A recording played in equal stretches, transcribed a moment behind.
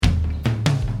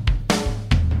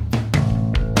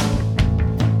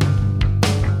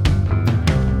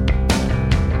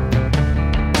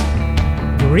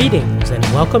Greetings and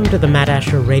welcome to the Matt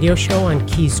Asher radio show on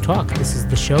Keys Talk. This is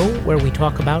the show where we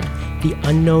talk about the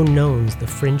unknown knowns, the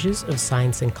fringes of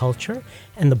science and culture,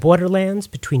 and the borderlands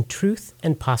between truth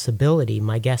and possibility.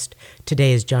 My guest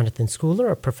today is Jonathan Schooler,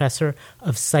 a professor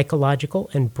of psychological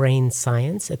and brain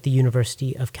science at the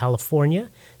University of California,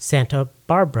 Santa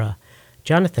Barbara.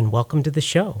 Jonathan, welcome to the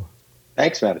show.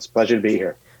 Thanks, Matt. It's a pleasure to be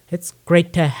here. It's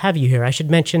great to have you here. I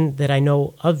should mention that I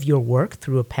know of your work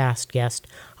through a past guest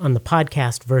on the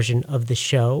podcast version of the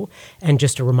show. And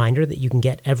just a reminder that you can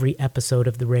get every episode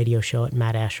of the radio show at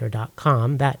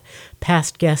mattasher.com. That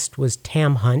past guest was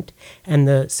Tam Hunt, and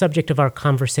the subject of our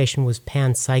conversation was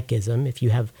panpsychism. If you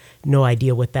have no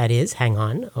idea what that is, hang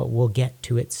on. We'll get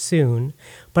to it soon.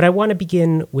 But I want to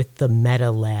begin with the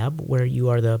Meta Lab, where you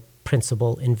are the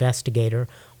principal investigator.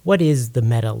 What is the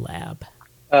Meta Lab?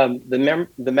 The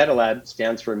Meta Lab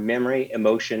stands for Memory,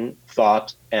 Emotion,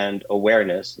 Thought, and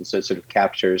Awareness. And so it sort of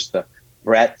captures the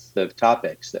breadth of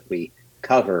topics that we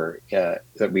cover,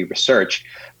 that we research.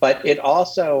 But it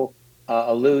also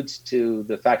alludes to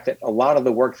the fact that a lot of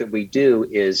the work that we do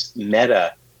is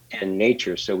meta in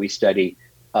nature. So we study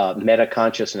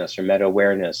meta-consciousness or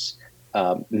meta-awareness,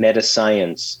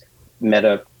 meta-science,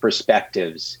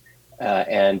 meta-perspectives.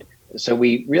 And so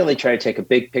we really try to take a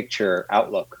big picture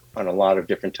outlook on a lot of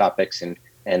different topics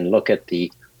and look at the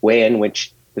way in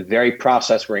which the very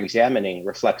process we're examining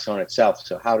reflects on itself.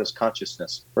 So how does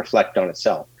consciousness reflect on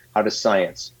itself? How does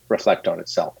science reflect on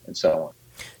itself? And so on.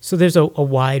 So there's a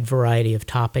wide variety of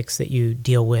topics that you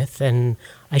deal with. And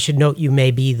I should note you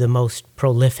may be the most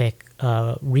prolific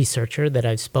researcher that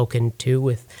I've spoken to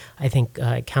with, I think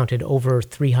I counted over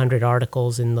 300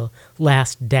 articles in the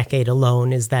last decade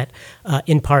alone. Is that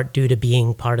in part due to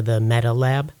being part of the Meta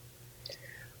Lab?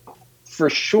 For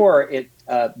sure,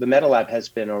 the Meta Lab has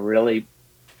been a really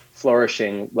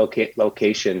flourishing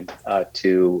location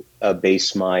to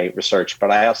base my research, but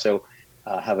I also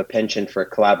have a penchant for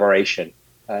collaboration.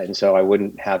 And so I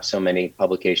wouldn't have so many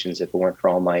publications if it weren't for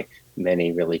all my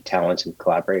many really talented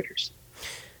collaborators.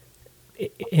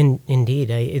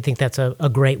 Indeed. I think that's a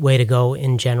great way to go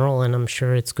in general, and I'm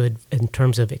sure it's good in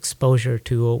terms of exposure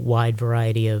to a wide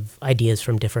variety of ideas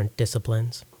from different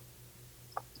disciplines.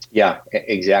 Yeah,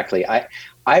 exactly. I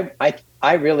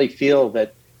really feel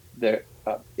that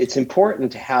it's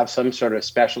important to have some sort of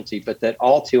specialty, but that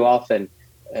all too often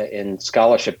in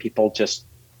scholarship, people just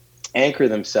anchor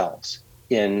themselves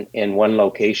in one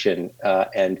location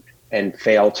and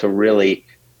fail to really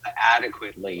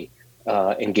adequately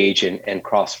engage in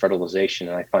cross-fertilization.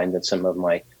 And I find that some of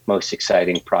my most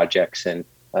exciting projects and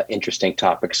interesting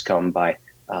topics come by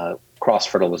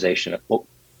cross-fertilization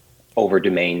over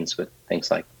domains with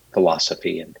things like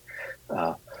philosophy and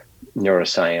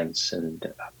neuroscience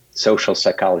and social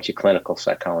psychology, clinical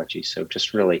psychology. So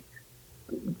just really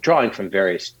drawing from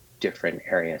various different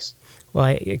areas. Well,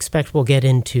 I expect we'll get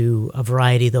into a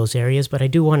variety of those areas, but I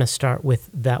do want to start with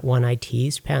that one I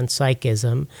teased,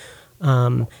 panpsychism.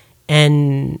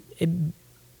 And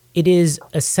it is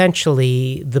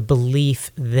essentially the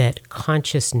belief that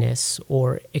consciousness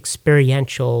or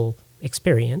experiential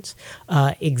experience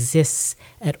exists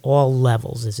at all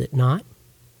levels, is it not?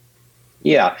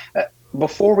 Yeah.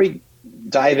 Before we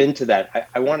dive into that,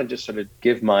 I want to just sort of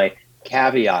give my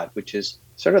caveat, which is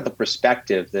sort of the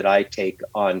perspective that I take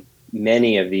on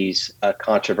many of these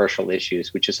controversial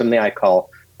issues, which is something I call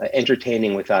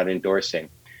entertaining without endorsing.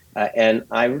 And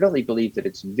I really believe that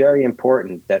it's very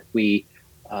important that we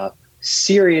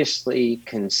seriously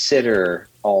consider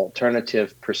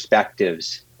alternative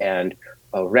perspectives and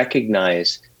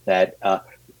recognize that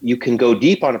you can go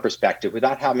deep on a perspective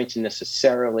without having to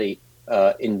necessarily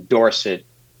endorse it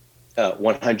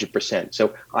 100%.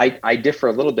 So I differ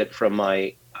a little bit from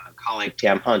my colleague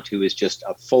Tam Hunt, who is just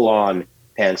a full-on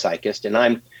panpsychist, and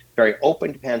I'm very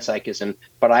open to panpsychism,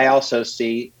 but I also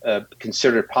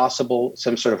consider it possible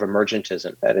some sort of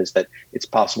emergentism. That is, that it's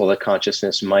possible that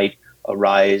consciousness might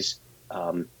arise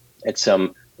at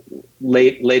some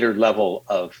later level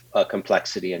of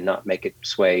complexity and not make it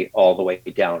sway all the way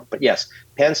down. But yes,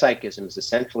 panpsychism is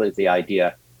essentially the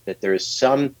idea that there is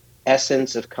some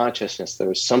essence of consciousness.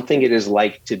 There is something it is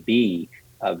like to be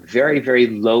very, very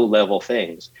low level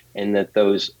things, and that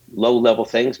those low level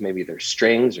things, maybe they're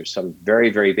strings or some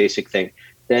very, very basic thing,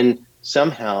 then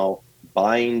somehow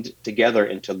bind together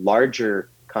into larger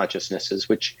consciousnesses,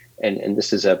 which, and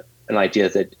this is an idea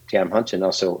that Tam Hunt and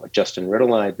also Justin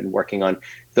Riddle and I have been working on.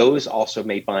 Those also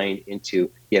may bind into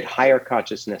yet higher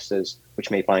consciousnesses, which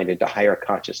may bind into higher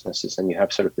consciousnesses. And you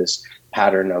have sort of this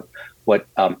pattern of what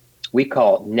we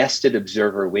call nested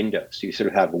observer windows. So you sort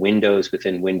of have windows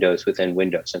within windows within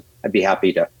windows. And I'd be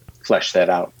happy to flesh that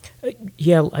out.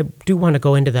 Yeah, I do want to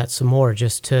go into that some more,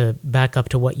 just to back up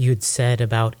to what you'd said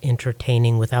about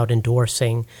entertaining without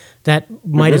endorsing. That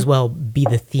might as well be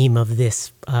the theme of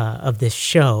this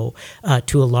show.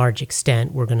 To a large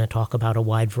extent, we're going to talk about a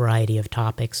wide variety of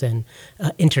topics and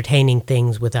entertaining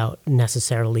things without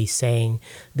necessarily saying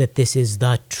that this is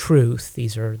the truth.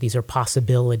 These are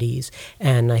possibilities,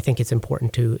 and I think it's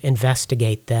important to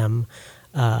investigate them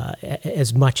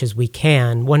as much as we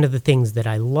can. One of the things that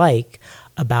I like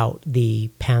about the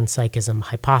panpsychism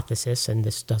hypothesis, and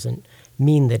this doesn't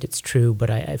mean that it's true, but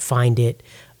I find it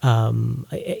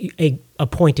a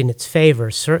point in its favor,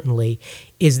 certainly,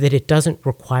 is that it doesn't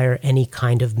require any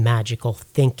kind of magical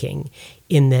thinking,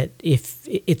 in that if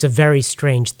it's a very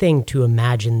strange thing to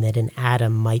imagine that an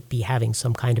atom might be having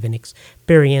some kind of an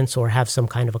experience or have some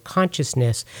kind of a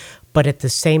consciousness. But at the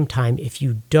same time, if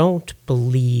you don't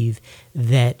believe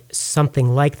that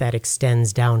something like that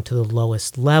extends down to the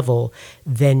lowest level,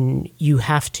 then you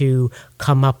have to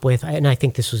come up with, and I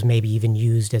think this was maybe even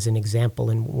used as an example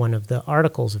in one of the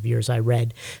articles of yours I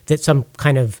read, that some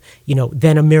kind of,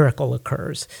 then a miracle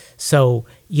occurs. So,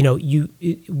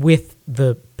 with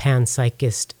the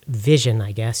panpsychist vision,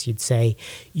 I guess you'd say,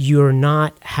 you're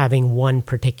not having one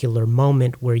particular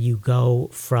moment where you go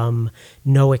from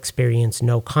no experience,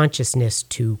 no consciousness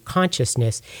to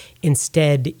consciousness.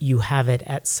 Instead, you have it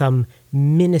at some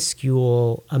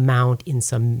minuscule amount in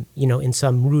some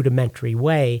rudimentary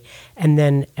way, and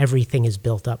then everything is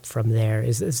built up from there.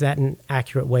 Is that an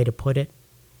accurate way to put it?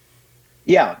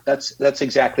 Yeah, that's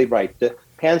exactly right. The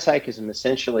panpsychism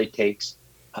essentially takes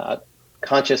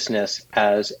consciousness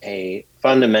as a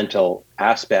fundamental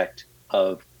aspect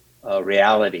of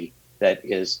reality that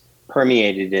is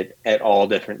permeated at all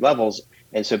different levels.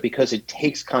 And so because it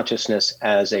takes consciousness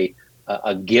as a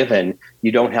given,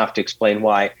 you don't have to explain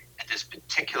why at this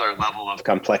particular level of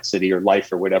complexity or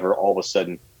life or whatever, all of a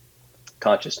sudden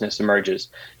consciousness emerges.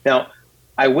 Now,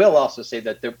 I will also say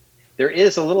that there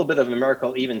is a little bit of a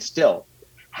miracle even still.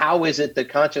 How is it that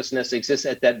consciousness exists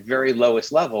at that very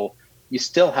lowest level? You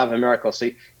still have a miracle. So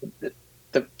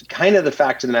the kind of the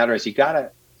fact of the matter is you got to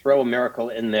throw a miracle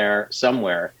in there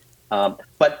somewhere.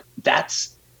 But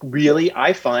that's really,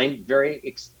 I find,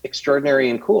 very extraordinary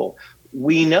and cool.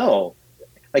 We know,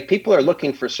 like, people are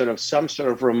looking for some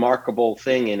sort of remarkable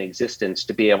thing in existence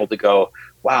to be able to go,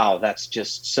 wow, that's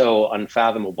just so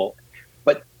unfathomable.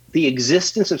 But the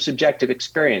existence of subjective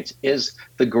experience is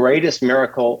the greatest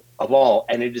miracle of all.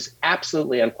 And it is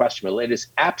absolutely unquestionable. It is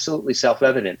absolutely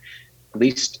self-evident, at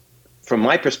least from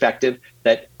my perspective,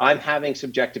 that I'm having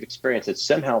subjective experience, that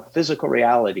somehow physical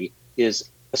reality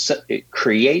it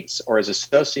creates or is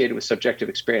associated with subjective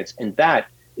experience. And that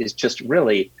is just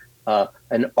really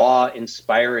an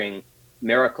awe-inspiring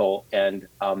miracle. And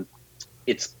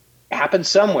it's happened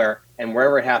somewhere, and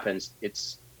wherever it happens,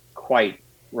 it's quite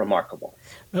remarkable.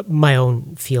 My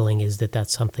own feeling is that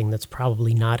that's something that's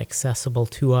probably not accessible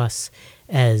to us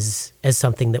as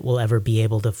something that we'll ever be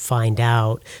able to find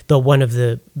out. Though one of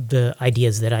the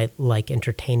ideas that I like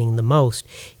entertaining the most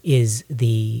is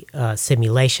the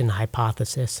simulation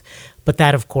hypothesis. But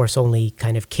that, of course, only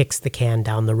kind of kicks the can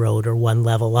down the road or one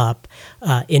level up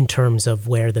in terms of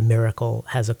where the miracle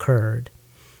has occurred.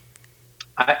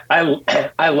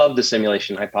 I love the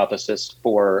simulation hypothesis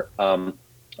for a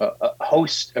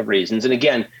host of reasons. And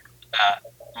again,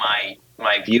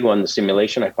 my view on the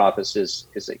simulation hypothesis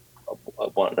is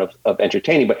one of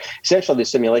entertaining, but essentially the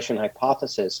simulation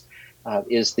hypothesis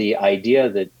is the idea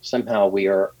that somehow we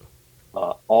are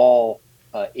all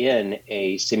in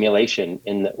a simulation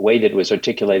in the way that was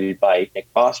articulated by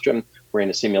Nick Bostrom. We're in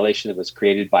a simulation that was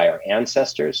created by our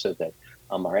ancestors, so that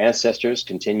our ancestors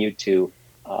continue to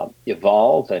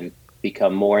evolve and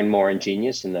become more and more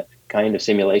ingenious in the kind of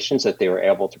simulations that they were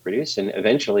able to produce, and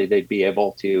eventually they'd be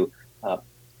able to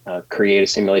create a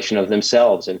simulation of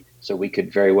themselves, and so we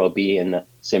could very well be in the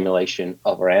simulation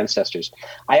of our ancestors.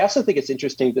 I also think it's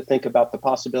interesting to think about the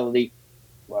possibility,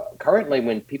 currently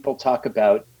when people talk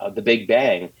about the Big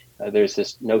Bang, there's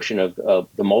this notion of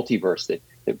the multiverse, that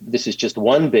this is just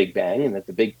one Big Bang, and that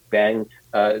the Big Bang,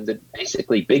 that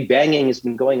basically Big Banging has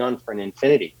been going on for an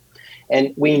infinity.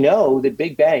 And we know that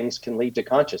Big Bangs can lead to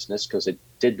consciousness because it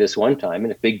did this one time.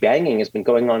 And if Big Banging has been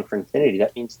going on for infinity,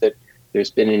 that means that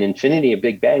there's been an infinity of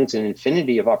Big Bangs, an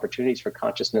infinity of opportunities for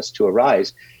consciousness to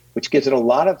arise, which gives it a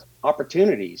lot of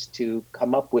opportunities to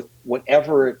come up with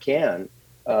whatever it can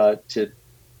to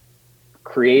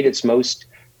create its most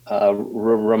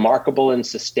remarkable and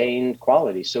sustained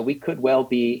quality. So we could well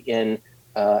be in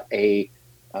a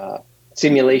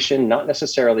simulation, not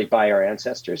necessarily by our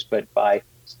ancestors, but by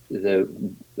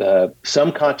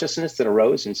some consciousness that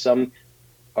arose in some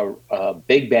a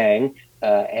big bang,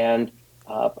 and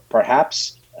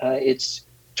perhaps it's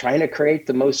trying to create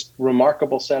the most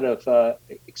remarkable set of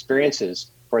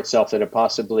experiences for itself that it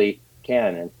possibly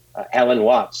can. And Alan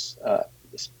Watts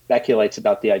speculates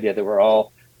about the idea that we're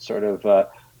all sort of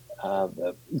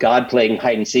God playing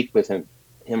hide and seek with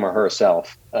him or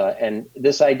herself. And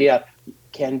this idea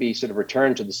can be sort of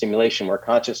returned to the simulation where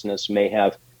consciousness may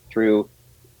have, through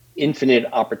infinite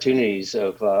opportunities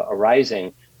of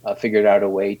arising, figured out a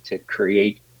way to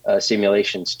create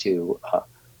simulations to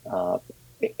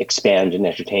expand and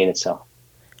entertain itself.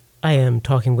 I am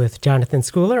talking with Jonathan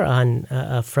Schooler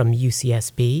from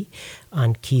UCSB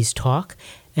on Keys Talk.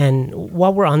 And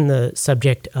while we're on the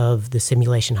subject of the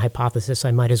simulation hypothesis,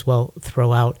 I might as well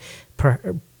throw out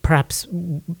perhaps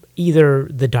either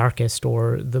the darkest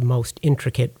or the most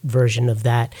intricate version of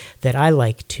that I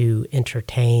like to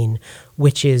entertain,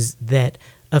 which is that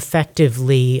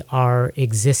effectively our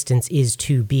existence is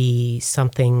to be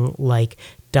something like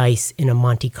dice in a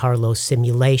Monte Carlo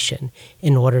simulation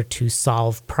in order to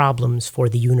solve problems for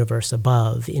the universe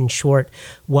above. In short,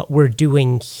 what we're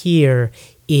doing here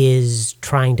is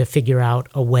trying to figure out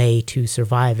a way to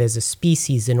survive as a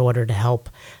species in order to help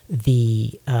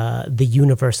the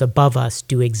universe above us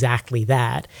do exactly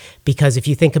that. Because if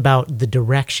you think about the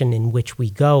direction in which we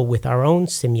go with our own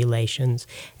simulations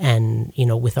and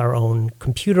with our own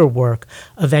computer work,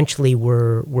 eventually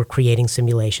we're creating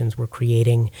simulations, we're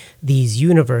creating these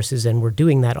universes, and we're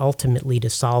doing that ultimately to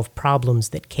solve problems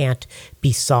that can't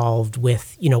be solved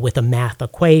with a math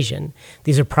equation.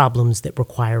 These are problems that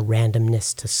require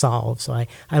randomness to solve. So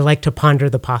I like to ponder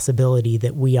the possibility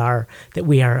that we are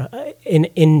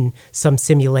in some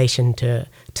simulation to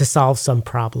solve some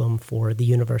problem for the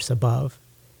universe above.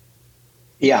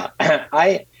 Yeah,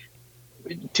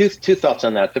 two thoughts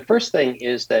on that. The first thing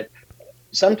is that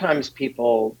sometimes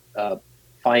people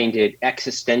find it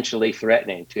existentially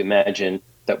threatening to imagine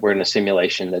that we're in a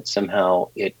simulation, that somehow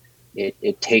it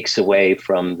takes away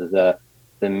from the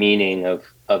meaning of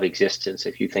existence.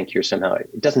 If you think you're somehow,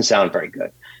 it doesn't sound very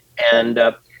good. And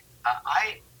I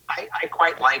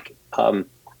quite like,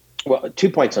 2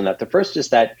 points on that. The first is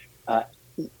that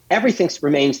everything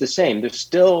remains the same. There's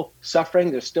still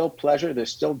suffering, there's still pleasure,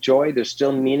 there's still joy, there's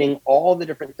still meaning. All the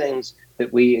different things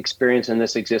that we experience in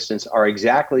this existence are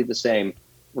exactly the same,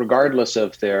 regardless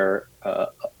of their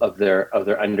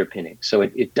underpinning. So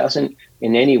it doesn't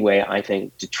in any way, I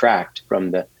think, detract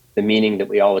from the meaning that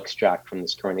we all extract from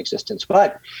this current existence.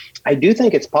 But I do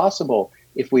think it's possible,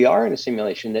 if we are in a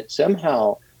simulation, that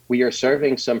somehow we are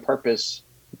serving some purpose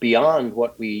beyond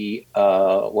what we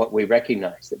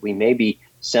recognize, that we may be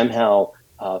somehow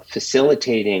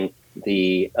facilitating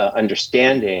the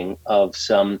understanding of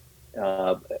some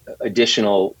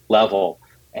additional level,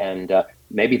 and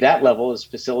maybe that level is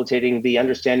facilitating the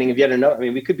understanding of yet another. I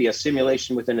mean, we could be a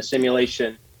simulation within a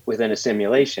simulation within a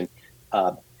simulation.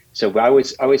 So I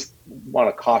always want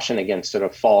to caution against sort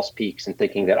of false peaks and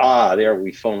thinking that there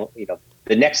we phone,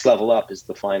 the next level up is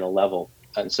the final level,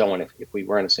 and so on. If we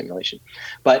were in a simulation,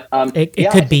 but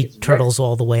it could be turtles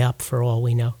all the way up for all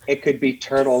we know. It could be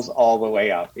turtles all the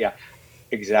way up. Yeah,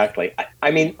 exactly.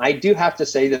 I mean, I do have to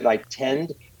say that I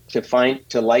tend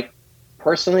to like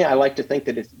personally. I like to think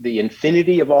that the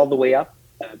infinity of all the way up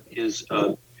is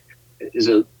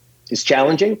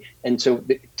challenging, and so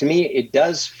to me, it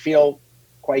does feel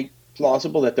quite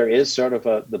plausible that there is sort of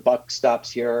the buck stops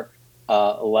here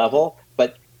level,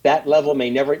 but that level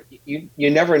may never, you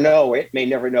never know, it may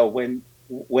never know when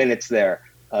it's there.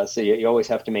 So you always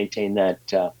have to maintain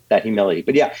that humility.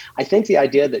 But yeah, I think the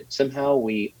idea that somehow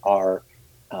we are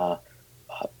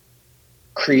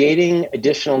creating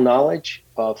additional knowledge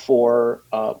for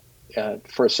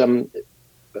some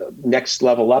next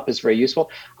level up is very useful.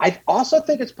 I also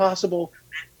think it's possible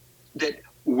that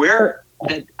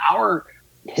our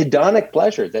hedonic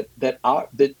pleasure, that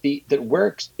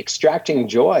we're extracting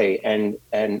joy and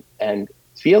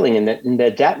feeling, and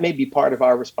that may be part of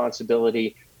our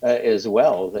responsibility as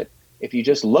well. That if you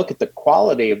just look at the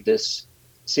quality of this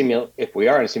if we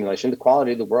are in a simulation, the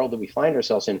quality of the world that we find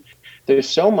ourselves in, there's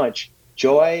so much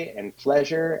joy and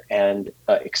pleasure and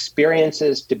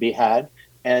experiences to be had,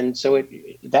 and so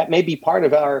that may be part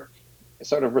of our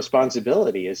sort of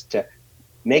responsibility, is to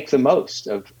make the most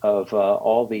of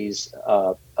all these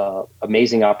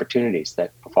amazing opportunities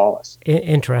that befall us.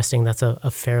 Interesting. That's a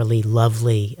fairly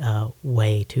lovely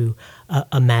way to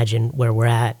imagine where we're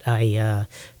at.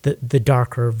 The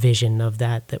darker vision of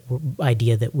that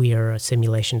idea that we are a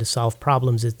simulation to solve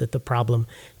problems is that the problem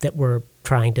that we're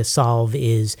trying to solve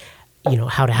is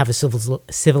how to have a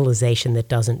civilization that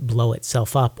doesn't blow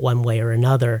itself up one way or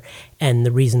another. And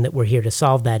the reason that we're here to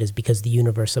solve that is because the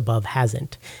universe above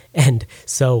hasn't. And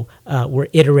so we're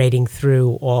iterating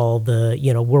through all the,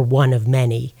 we're one of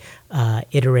many,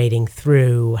 iterating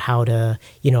through how to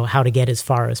get as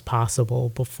far as possible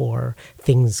before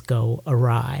things go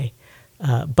awry.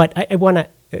 But I want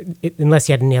to, unless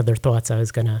you had any other thoughts, I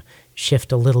was going to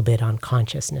shift a little bit on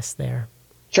consciousness there.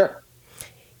 Sure.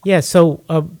 Yeah, so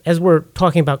as we're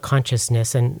talking about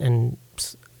consciousness and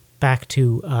back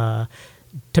to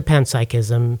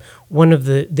panpsychism, one of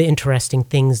the interesting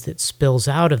things that spills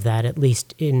out of that, at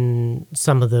least in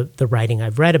some of the writing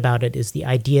I've read about it, is the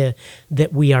idea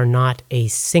that we are not a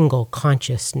single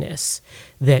consciousness,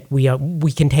 that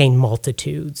we contain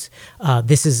multitudes.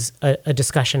 This is a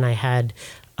discussion I had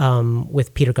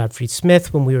with Peter Gottfried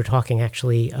Smith when we were talking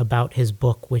actually about his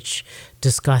book, which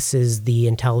discusses the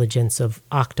intelligence of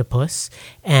octopus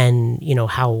and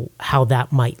how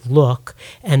that might look,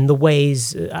 and the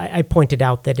ways I pointed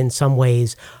out that in some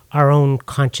ways our own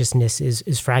consciousness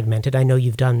is fragmented. I know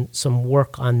you've done some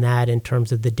work on that in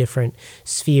terms of the different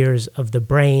spheres of the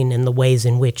brain and the ways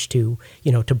in which to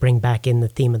bring back in the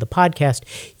theme of the podcast.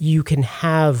 You can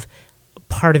have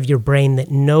part of your brain that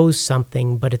knows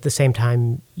something, but at the same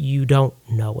time, you don't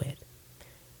know it.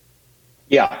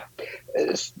 Yeah,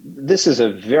 this is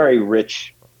a very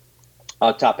rich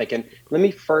topic. And let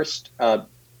me first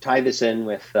tie this in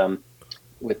with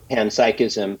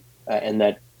panpsychism and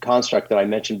that construct that I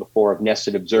mentioned before of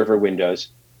nested observer windows,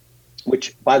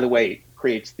 which, by the way,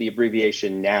 creates the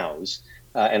abbreviation NOWS.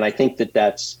 And I think that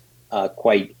that's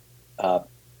quite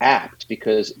apt,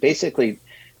 because basically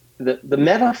the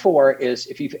metaphor is,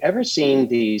 if you've ever seen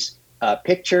these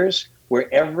pictures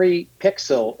where every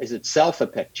pixel is itself a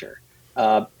picture,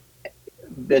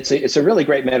 it's a really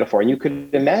great metaphor. And you could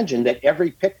imagine that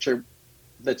every picture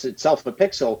that's itself a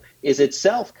pixel is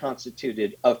itself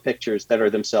constituted of pictures that are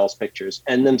themselves pictures,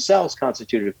 and themselves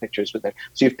constituted of pictures within.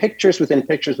 So you have pictures within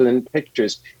pictures within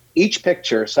pictures, each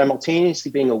picture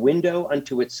simultaneously being a window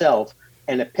unto itself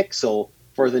and a pixel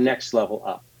for the next level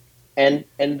up. And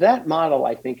that model,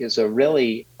 I think, is a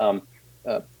really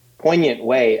poignant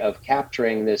way of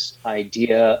capturing this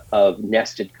idea of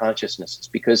nested consciousnesses,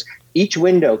 because each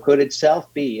window could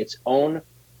itself be its own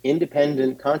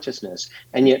independent consciousness,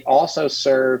 and yet also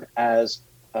serve as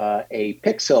a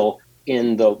pixel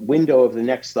in the window of the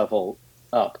next level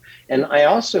up. And I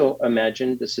also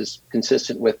imagine, this is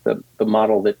consistent with the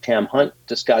model that Tam Hunt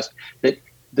discussed, that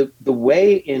the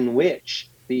way in which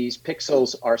these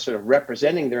pixels are sort of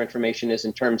representing their information is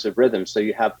in terms of rhythm. So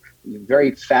you have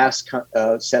very fast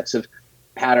sets of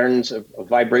patterns of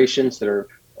vibrations that are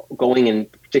going in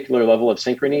a particular level of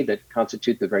synchrony that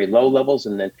constitute the very low levels,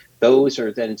 and then those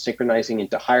are then synchronizing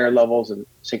into higher levels and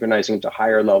synchronizing into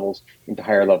higher levels into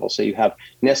higher levels. So you have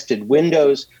nested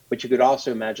windows, but you could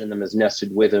also imagine them as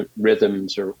nested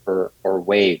rhythms or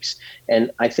waves.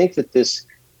 And I think that this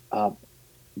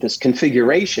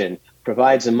configuration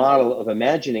provides a model of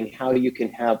imagining how you can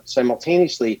have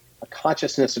simultaneously a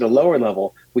consciousness at a lower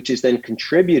level, which is then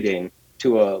contributing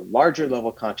to a larger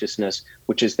level consciousness,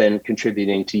 which is then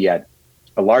contributing to yet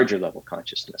a larger level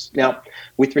consciousness. Now,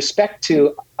 with respect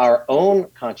to our own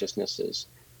consciousnesses,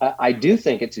 I do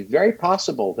think it's very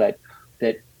possible that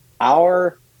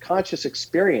our conscious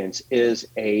experience is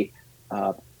a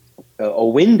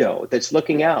window that's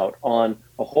looking out on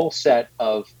a whole set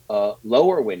of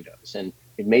lower windows. And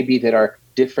it may be that our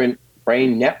different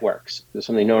brain networks, there's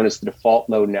something known as the default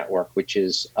mode network, which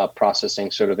is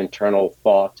processing sort of internal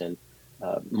thought and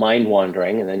mind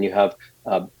wandering. And then you have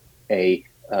a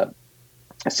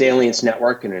salience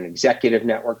network and an executive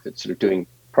network that's sort of doing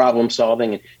problem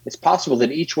solving. And it's possible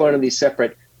that each one of these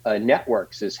separate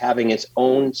networks is having its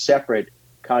own separate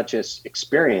conscious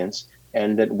experience,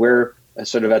 and that we're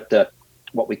sort of at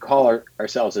what we call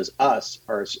ourselves as us,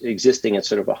 are existing at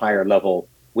sort of a higher level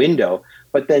window.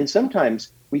 But then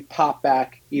sometimes we pop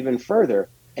back even further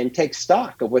and take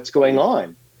stock of what's going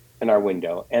on in our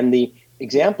window. And the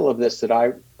example of this that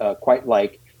I quite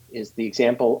like is the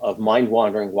example of mind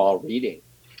wandering while reading.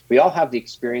 We all have the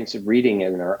experience of reading,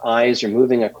 and our eyes are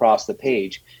moving across the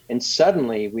page, and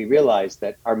suddenly we realize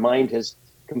that our mind has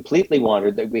completely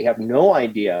wandered, that we have no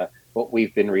idea what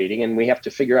we've been reading, and we have to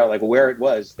figure out like where it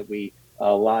was that we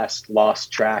last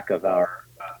lost track of our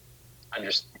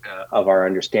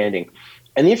understanding.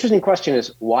 And the interesting question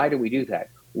is, why do we do that?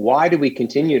 Why do we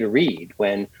continue to read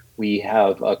when we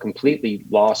have completely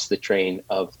lost the train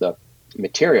of the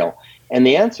material? And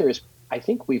the answer is, I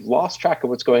think we've lost track of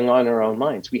what's going on in our own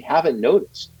minds. We haven't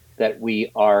noticed that we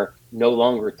are no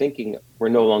longer thinking, we're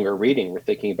no longer reading, we're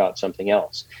thinking about something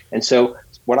else. And so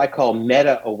what I call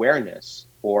meta awareness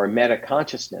or meta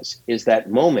consciousness is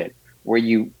that moment where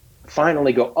you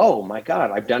finally go, oh my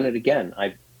God, I've done it again.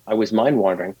 I was mind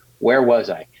wandering. Where was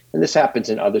I? And this happens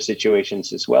in other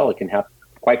situations as well. It can happen.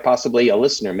 Quite possibly a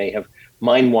listener may have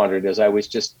mind wandered as I was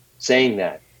just saying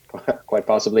that. Quite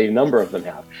possibly a number of them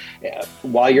have.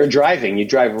 While you're driving, you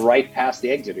drive right past the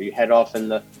exit, or you head off in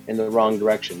the wrong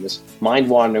direction. This mind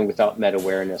wandering without meta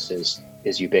awareness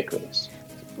is ubiquitous.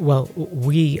 Well,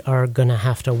 we are going to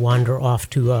have to wander off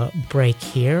to a break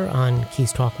here on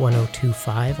Keys Talk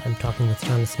 102.5. I'm talking with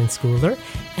Jonathan Schooler,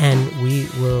 and we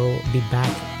will be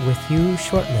back with you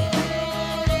shortly.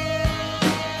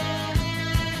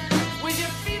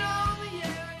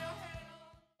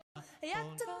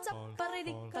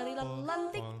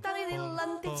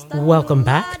 Welcome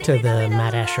back to the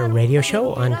Matt Asher Radio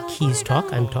Show on Keys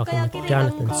Talk. I'm talking with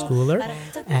Jonathan Schooler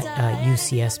at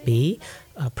UCSB,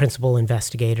 principal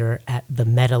investigator at the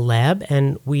Meta Lab,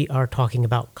 and we are talking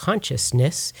about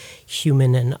consciousness,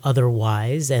 human and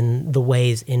otherwise, and the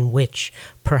ways in which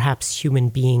perhaps human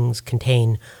beings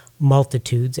contain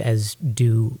multitudes, as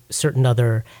do certain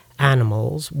other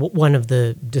animals. One of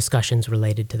the discussions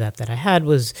related to that I had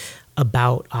was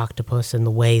about octopus and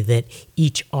the way that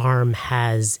each arm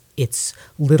has its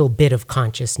little bit of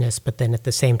consciousness, but then at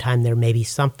the same time there may be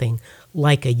something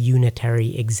like a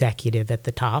unitary executive at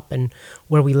the top. And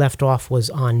where we left off was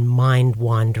on mind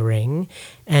wandering.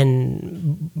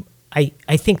 And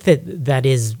I think that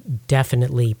is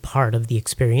definitely part of the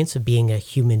experience of being a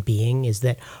human being, is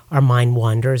that our mind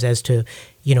wanders. As to,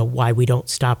 why we don't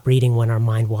stop reading when our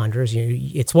mind wanders,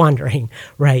 it's wandering,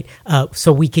 right?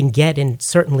 So we can get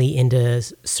certainly into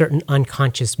certain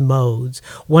unconscious modes.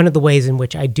 One of the ways in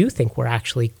which I do think we're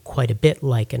actually quite a bit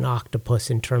like an octopus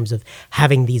in terms of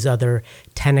having these other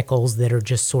tentacles that are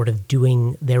just sort of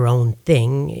doing their own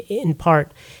thing, in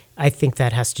part, I think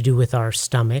that has to do with our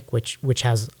stomach, which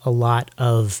has a lot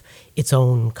of its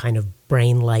own kind of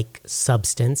brain-like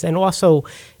substance. And also,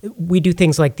 we do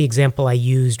things like the example I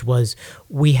used was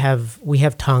we have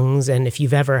tongues, and if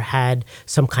you've ever had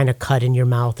some kind of cut in your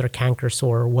mouth or canker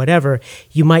sore or whatever,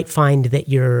 you might find that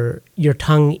your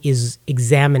tongue is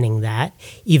examining that,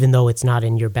 even though it's not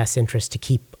in your best interest to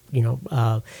keep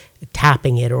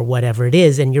tapping it or whatever it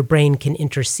is, and your brain can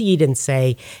intercede and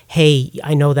say, hey,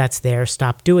 I know that's there,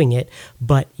 stop doing it,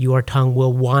 but your tongue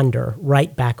will wander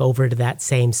right back over to that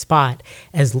same spot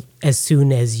as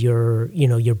soon as your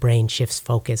brain shifts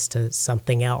focus to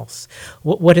something else.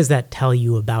 What does that tell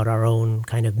you about our own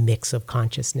kind of mix of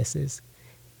consciousnesses?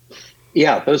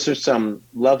 Yeah, those are some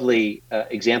lovely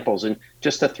examples. And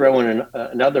just to throw in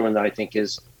another one that I think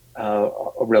is a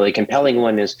really compelling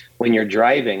one is when you're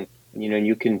driving,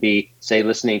 you can be, say,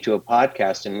 listening to a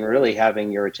podcast and really having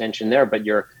your attention there, but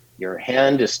your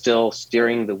hand is still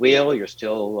steering the wheel, you're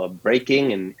still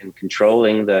braking and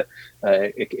controlling the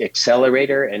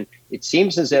accelerator. And it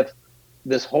seems as if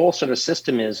this whole sort of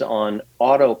system is on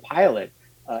autopilot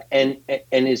and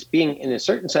is being, in a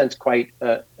certain sense, quite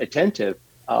attentive,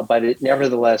 but it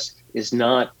nevertheless is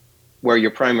not where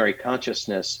your primary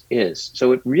consciousness is.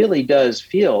 So it really does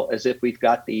feel as if we've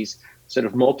got these sort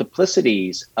of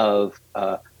multiplicities of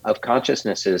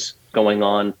consciousnesses going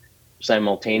on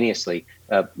simultaneously.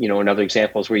 Another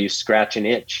example is where you scratch an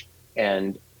itch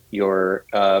and you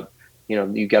got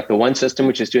the one system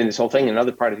which is doing this whole thing, and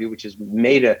another part of you which has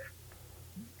made a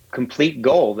complete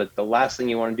goal that the last thing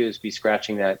you want to do is be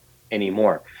scratching that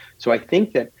anymore. So I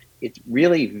think that it's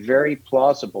really very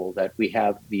plausible that we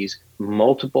have these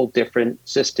multiple different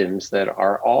systems that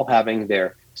are all having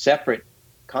their separate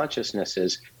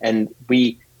consciousnesses, and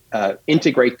we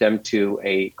integrate them to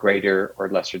a greater or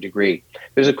lesser degree.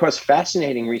 There's, of course,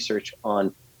 fascinating research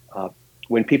on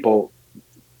when people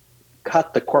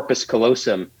cut the corpus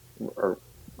callosum, or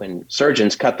when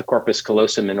surgeons cut the corpus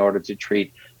callosum in order to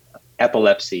treat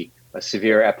epilepsy, a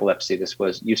severe epilepsy. This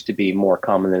used to be more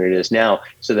common than it is now,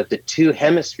 so that the two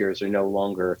hemispheres are no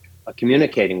longer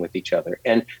communicating with each other.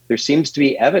 And there seems to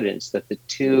be evidence that the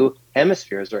two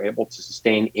hemispheres are able to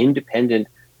sustain independent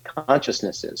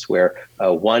consciousnesses, where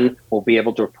one will be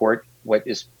able to report what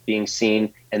is being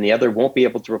seen and the other won't be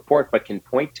able to report but can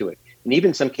point to it. And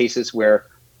even some cases where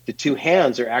the two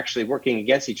hands are actually working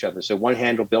against each other. So one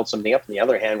hand will build something up and the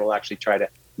other hand will actually try to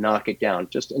knock it down.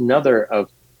 Just another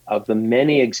of the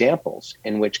many examples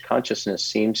in which consciousness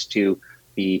seems to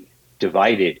be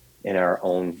divided in our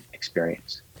own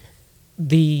experience.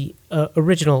 The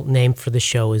original name for the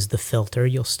show is The Filter.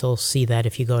 You'll still see that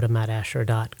if you go to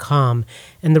mattasher.com.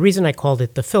 And the reason I called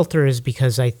it The Filter is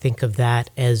because I think of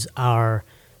that as our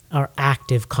our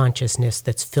active consciousness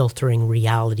that's filtering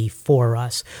reality for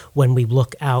us. When we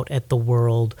look out at the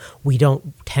world, we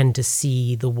don't tend to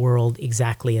see the world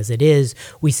exactly as it is.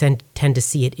 We tend to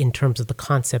see it in terms of the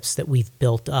concepts that we've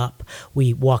built up.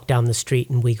 We walk down the street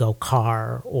and we go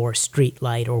car or street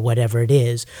light or whatever it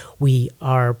is. We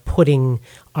are putting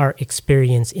our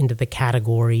experience into the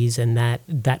categories, and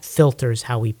that filters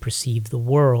how we perceive the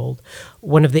world.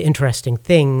 One of the interesting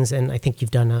things, and I think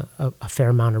you've done a fair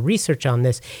amount of research on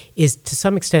this, is to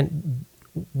some extent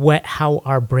how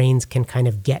our brains can kind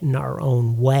of get in our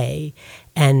own way.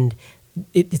 And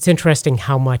it's interesting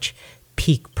how much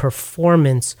peak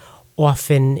performance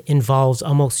often involves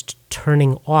almost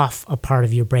turning off a part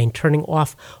of your brain, turning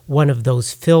off one of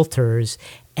those filters.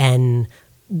 And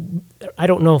I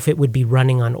don't know if it would be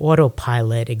running on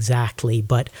autopilot exactly,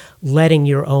 but letting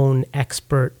your own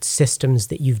expert systems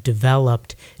that you've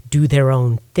developed do their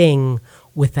own thing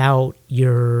without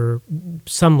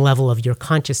some level of your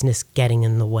consciousness getting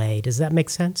in the way. Does that make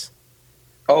sense?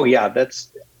 Oh yeah,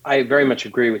 I very much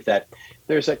agree with that.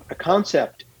 There's a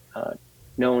concept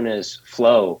known as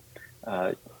flow,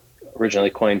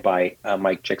 originally coined by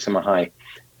Mike Csikszentmihalyi,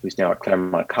 who's now at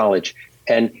Claremont College.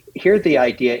 And here the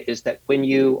idea is that when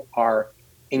you are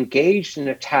engaged in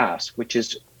a task which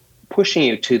is pushing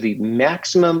you to the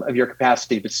maximum of your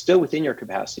capacity, but still within your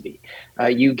capacity,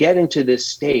 you get into this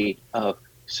state of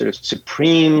sort of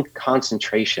supreme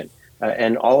concentration.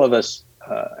 And all of us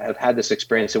have had this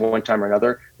experience at one time or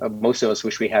another. Most of us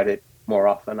wish we had it more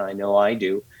often. I know I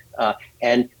do.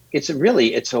 And it's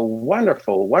a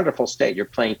wonderful, wonderful state. You're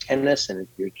playing tennis and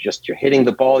you're hitting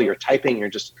the ball, you're typing, you're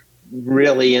just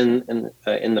really in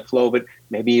the flow, but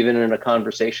maybe even in a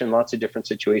conversation, lots of different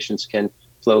situations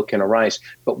flow can arise.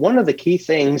 But one of the key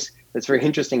things that's very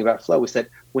interesting about flow is that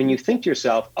when you think to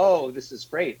yourself, oh, this is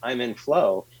great, I'm in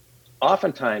flow,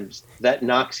 oftentimes that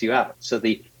knocks you out. So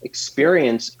the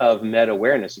experience of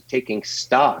meta-awareness, of taking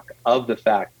stock of the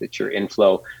fact that you're in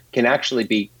flow, can actually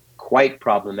be quite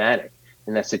problematic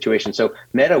in that situation. So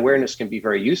meta-awareness can be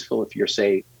very useful if you're,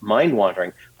 say,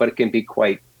 mind-wandering, but it can be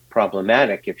quite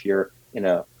problematic if you're in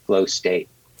a flow state.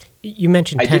 You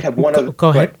mentioned I did have one other. Go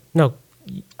ahead. No.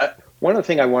 One other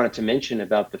thing I wanted to mention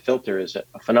about the filter is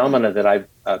a phenomena that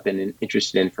I've been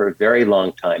interested in for a very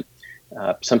long time.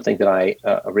 Something that I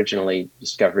originally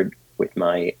discovered with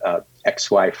my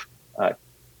ex-wife,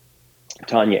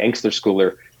 Tanya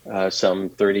Engster-Schooler, some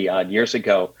 30 odd years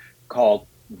ago, called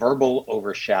verbal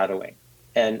overshadowing.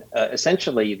 And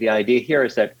essentially the idea here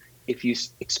is that if you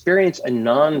experience a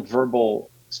non-verbal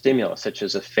stimulus, such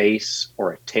as a face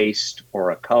or a taste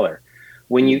or a color,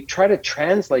 when you try to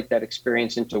translate that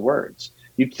experience into words,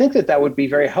 you'd think that would be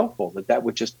very helpful, that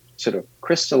would just sort of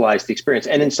crystallize the experience.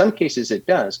 And in some cases it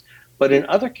does, but in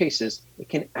other cases, it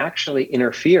can actually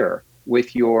interfere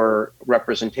with your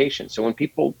representation. So when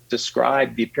people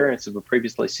describe the appearance of a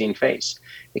previously seen face,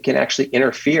 it can actually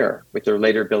interfere with their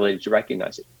later ability to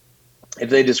recognize it. If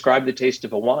they describe the taste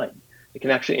of a wine, it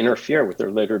can actually interfere with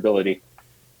their later ability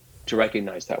to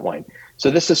recognize that wine.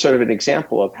 So this is sort of an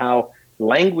example of how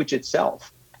language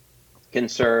itself can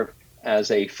serve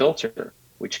as a filter,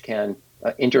 which can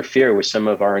interfere with some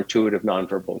of our intuitive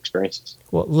nonverbal experiences.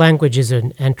 Well, language is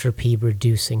an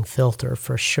entropy-reducing filter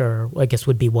for sure, I guess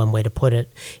would be one way to put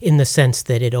it, in the sense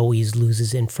that it always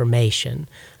loses information.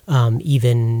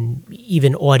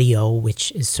 Even audio,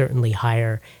 which is certainly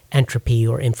higher entropy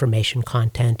or information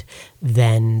content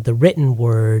than the written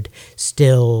word,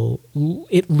 still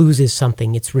it loses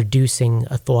something. It's reducing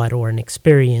a thought or an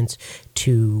experience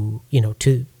to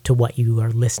what you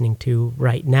are listening to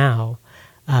right now.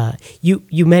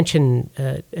 You mentioned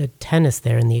tennis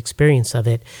there and the experience of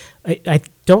it. I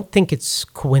don't think it's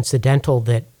coincidental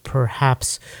that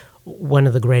perhaps one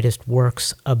of the greatest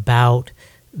works about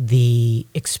the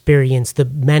experience, the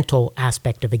mental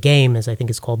aspect of a game, as I think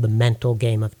it's called, the mental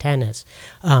game of tennis,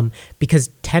 because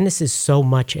tennis is so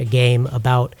much a game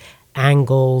about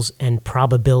angles and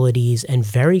probabilities and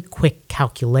very quick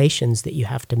calculations that you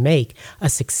have to make, a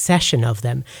succession of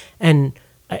them. And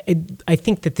I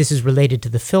think that this is related to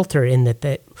the filter in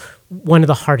that one of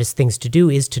the hardest things to do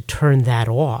is to turn that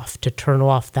off, to turn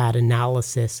off that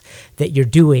analysis that you're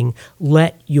doing.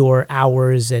 Let your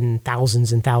hours and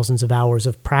thousands of hours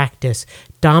of practice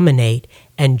dominate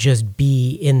and just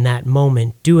be in that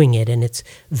moment doing it. And it's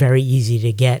very easy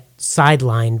to get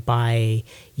sidelined by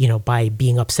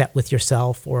being upset with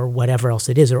yourself or whatever else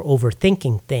it is, or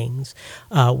overthinking things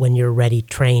when you're already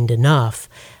trained enough.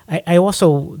 I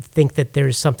also think that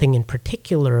there's something in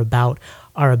particular about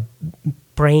our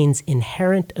brain's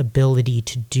inherent ability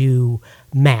to do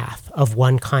math of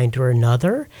one kind or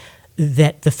another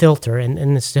that the filter,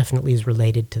 and this definitely is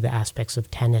related to the aspects of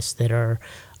tennis that are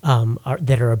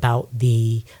about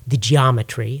the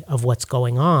geometry of what's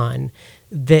going on,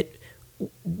 that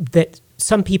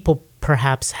some people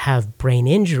perhaps have brain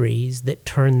injuries that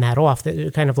turn that off, that are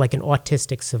kind of like an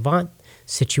autistic savant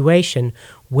situation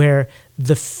where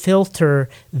the filter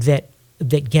that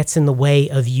gets in the way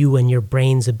of you and your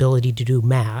brain's ability to do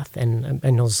math, and I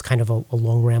know this is kind of a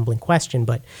long rambling question,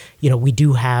 but we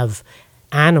do have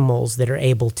animals that are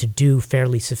able to do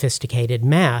fairly sophisticated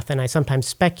math, and I sometimes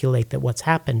speculate that what's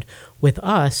happened with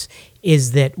us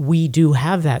is that we do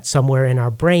have that somewhere in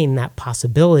our brain, that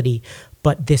possibility,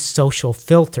 but this social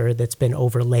filter that's been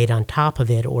overlaid on top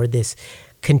of it, or this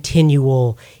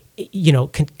continual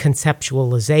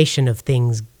conceptualization of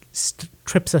things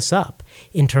trips us up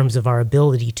in terms of our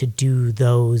ability to do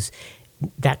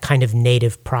that kind of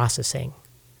native processing.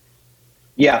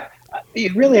 Yeah,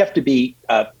 you really have to be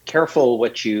careful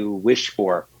what you wish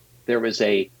for. There was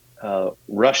a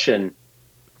Russian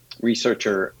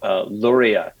researcher,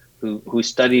 Luria, who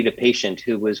studied a patient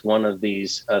who was one of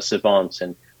these savants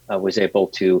and was able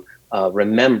to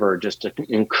remember just an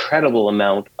incredible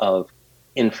amount of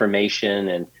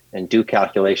information and do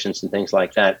calculations and things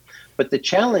like that. But the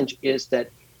challenge is that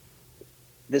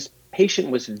this patient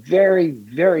was very,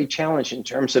 very challenged in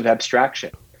terms of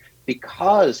abstraction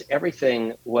because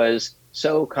everything was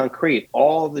so concrete.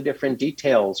 All the different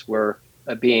details were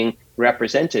being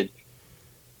represented.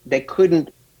 They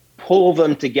couldn't pull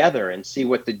them together and see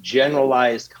what the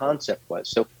generalized concept was.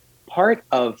 So part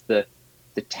of the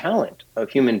talent of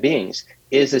human beings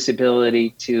is this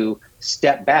ability to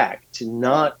step back, to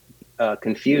not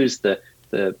confuse the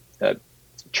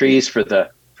trees for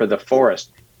the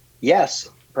forest. Yes,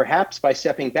 perhaps by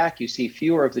stepping back, you see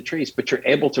fewer of the trees, but you're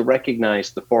able to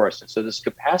recognize the forest. And so this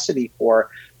capacity for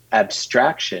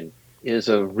abstraction is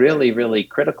a really, really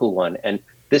critical one. And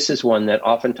this is one that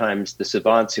oftentimes the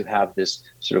savants who have this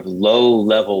sort of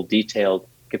low-level detailed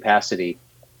capacity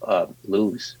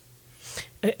lose.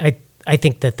 I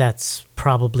think that that's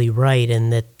probably right,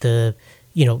 and that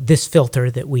this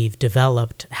filter that we've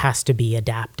developed has to be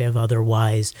adaptive.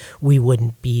 Otherwise, we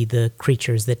wouldn't be the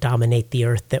creatures that dominate the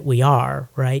earth that we are,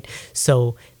 right?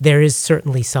 So there is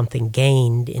certainly something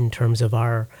gained in terms of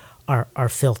our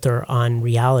filter on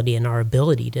reality and our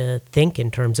ability to think in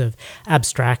terms of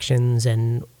abstractions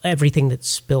and everything that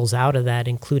spills out of that,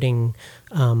 including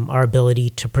our ability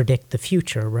to predict the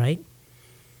future, right?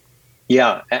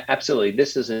 Yeah, absolutely.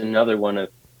 This is another one of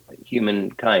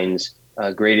humankind's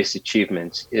greatest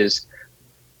achievements is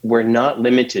we're not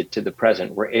limited to the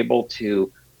present. We're able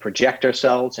to project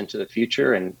ourselves into the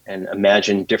future and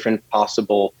imagine different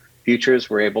possible futures.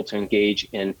 We're able to engage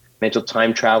in mental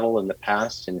time travel in the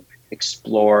past and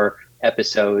explore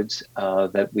episodes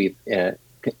that we've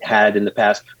had in the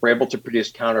past. We're able to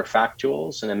produce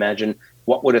counterfactuals and imagine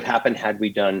what would have happened had we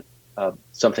done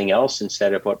something else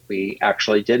instead of what we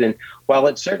actually did. And while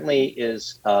it certainly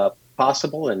is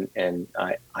possible, and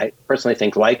I personally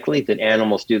think likely that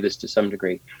animals do this to some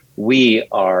degree, we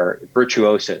are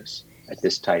virtuosos at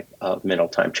this type of mental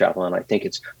time travel. And I think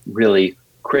it's really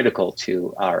critical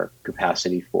to our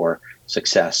capacity for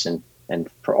success and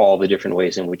for all the different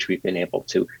ways in which we've been able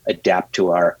to adapt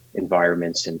to our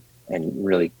environments and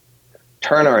really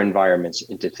turn our environments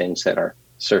into things that are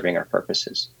serving our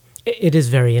purposes. It is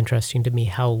very interesting to me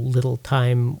how little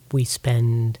time we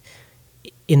spend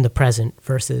in the present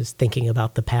versus thinking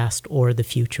about the past or the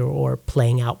future or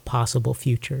playing out possible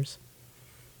futures.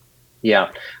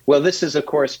 Yeah. Well, this is, of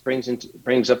course,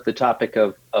 brings up the topic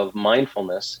of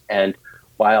mindfulness. And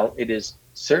while it is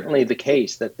certainly the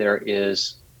case that there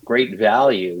is great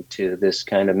value to this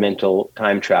kind of mental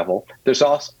time travel, there's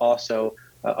also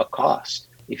a cost.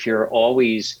 If you're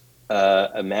always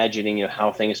imagining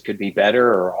how things could be better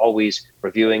or always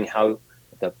reviewing how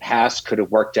the past could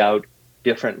have worked out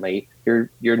differently,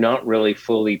 you're not really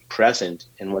fully present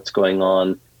in what's going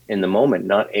on in the moment,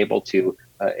 not able to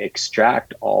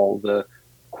extract all the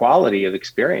quality of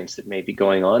experience that may be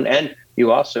going on, and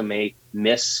you also may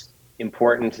miss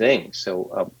important things.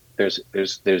 So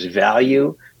there's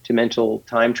value to mental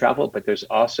time travel, but there's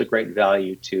also great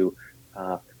value to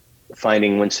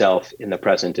finding oneself in the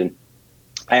present. And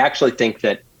I actually think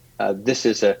that this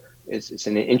is it's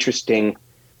an interesting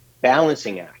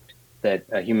balancing act that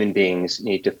human beings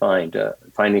need to find,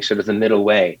 finding sort of the middle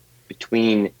way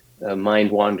between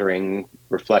mind-wandering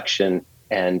reflection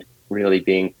and really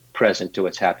being present to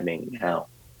what's happening now.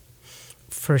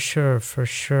 For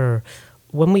sure.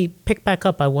 When we pick back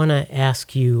up, I want to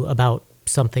ask you about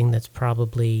something that's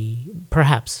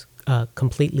perhaps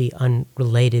completely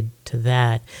unrelated to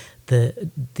that.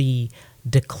 The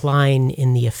decline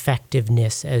in the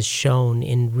effectiveness as shown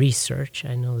in research.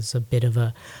 I know it's a bit of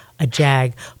a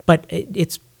jag, but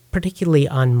it's particularly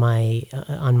on my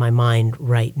mind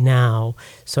right now.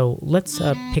 So let's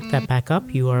pick that back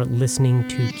up. You are listening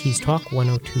to Keys Talk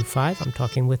 102.5. I'm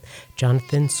talking with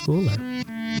Jonathan Schooler.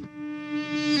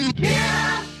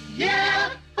 Yeah,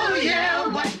 yeah, oh yeah,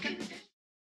 what can...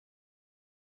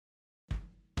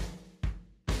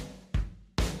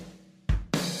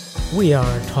 We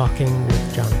are talking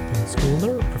with Jonathan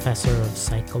Schooler, professor of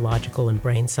psychological and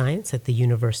brain science at the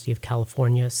University of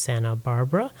California, Santa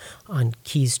Barbara, on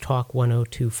Keys Talk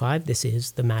 102.5. This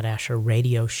is the Matt Asher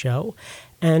radio show.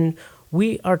 And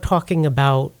we are talking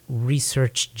about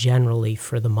research generally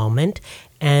for the moment,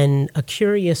 and a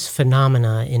curious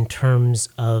phenomena in terms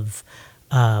of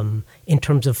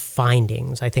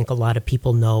findings. I think a lot of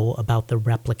people know about the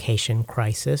replication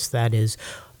crisis. That is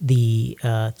the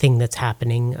thing that's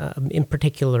happening, in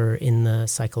particular in the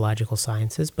psychological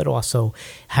sciences, but also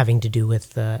having to do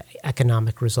with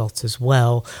economic results as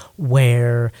well,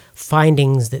 where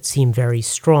findings that seem very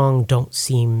strong don't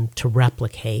seem to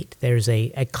replicate. There's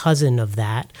a cousin of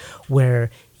that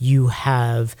where you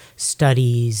have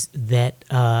studies that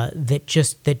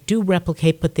do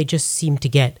replicate, but they just seem to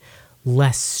get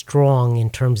less strong in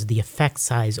terms of the effect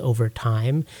size over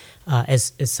time.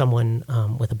 As someone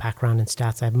with a background in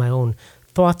stats, I have my own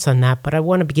thoughts on that, but I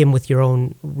want to begin with your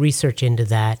own research into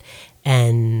that,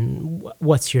 and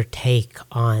what's your take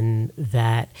on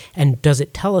that, and does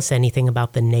it tell us anything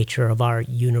about the nature of our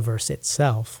universe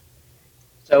itself?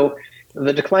 So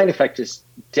the decline effect is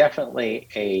definitely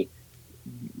a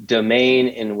domain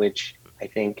in which I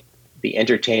think the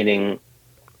entertaining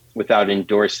without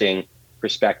endorsing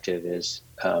perspective is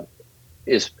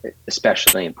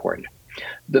especially important.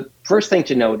 The first thing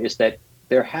to note is that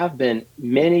there have been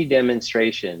many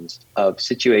demonstrations of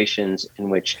situations in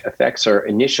which effects are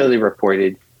initially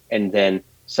reported and then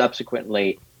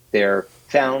subsequently they're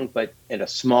found, but at a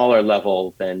smaller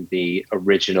level than the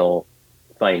original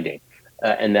finding.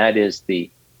 And that is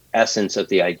the essence of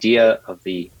the idea of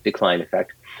the decline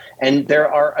effect. And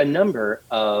there are a number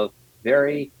of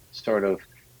very sort of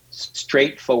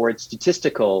straightforward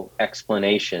statistical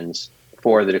explanations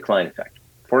for the decline effect.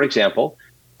 For example,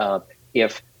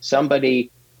 if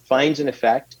somebody finds an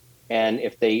effect and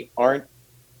if they aren't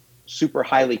super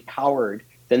highly powered,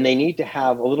 then they need to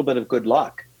have a little bit of good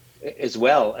luck as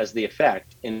well as the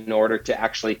effect in order to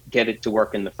actually get it to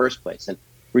work in the first place. And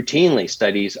routinely,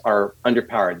 studies are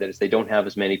underpowered, that is, they don't have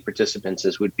as many participants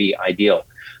as would be ideal.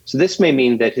 So this may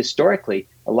mean that historically,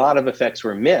 a lot of effects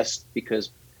were missed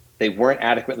because they weren't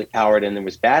adequately powered and there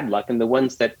was bad luck. And the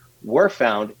ones that were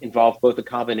found involved both a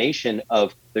combination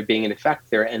of there being an effect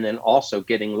there and then also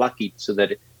getting lucky so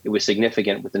that it was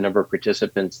significant with the number of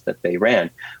participants that they ran.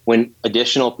 When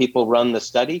additional people run the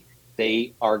study,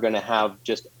 they are going to have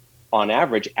just on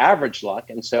average luck.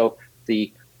 And so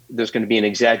there's going to be an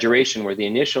exaggeration where the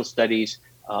initial studies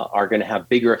are going to have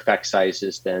bigger effect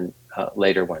sizes than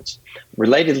later ones.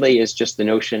 Relatedly is just the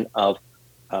notion of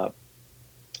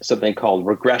something called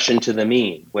regression to the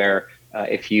mean, where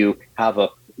if you have a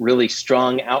really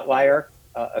strong outlier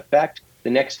effect, the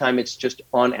next time it's just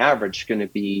on average going to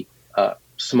be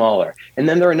smaller. And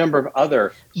then there are a number of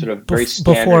other sort of very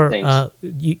standard things. Before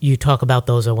you talk about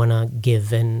those, I want to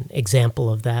give an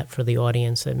example of that for the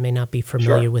audience that may not be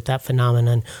familiar with that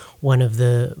phenomenon. One of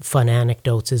the fun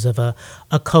anecdotes is of a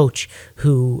coach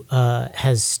who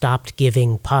has stopped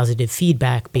giving positive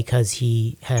feedback because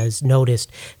he has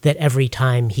noticed that every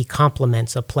time he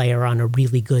compliments a player on a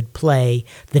really good play,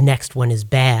 the next one is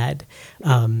bad,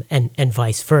 and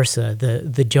vice versa.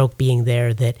 The joke being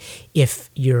there that if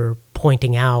you're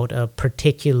pointing out a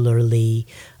particularly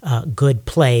good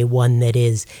play, one that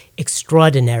is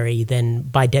extraordinary, then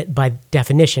by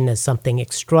definition as something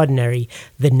extraordinary,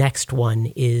 the next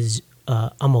one is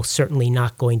almost certainly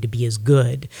not going to be as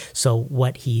good. So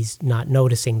what he's not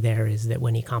noticing there is that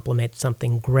when he compliments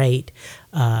something great,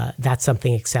 that's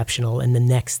something exceptional, and the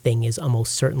next thing is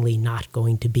almost certainly not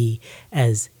going to be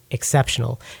as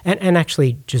exceptional. And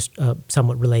actually, just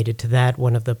somewhat related to that,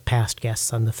 one of the past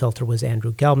guests on The Filter was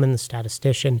Andrew Gelman, the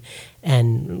statistician,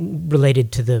 and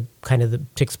related to the kind of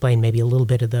to explain maybe a little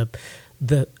bit of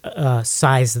the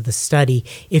size of the study.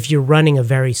 If you're running a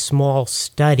very small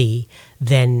study,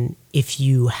 then if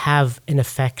you have an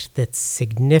effect that's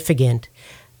significant,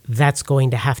 that's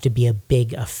going to have to be a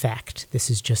big effect.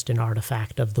 This is just an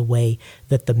artifact of the way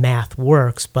that the math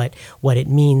works. But what it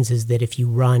means is that if you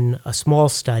run a small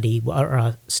study or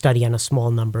a study on a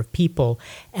small number of people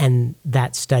and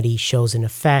that study shows an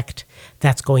effect,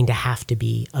 that's going to have to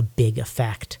be a big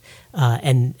effect.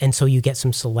 And so you get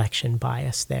some selection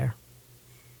bias there.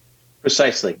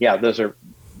 Precisely. Yeah,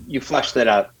 you fleshed that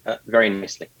out very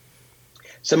nicely.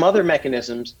 Some other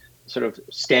mechanisms, sort of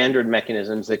standard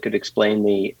mechanisms that could explain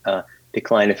the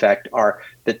decline effect, are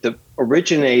that the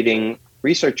originating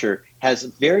researcher has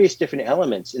various different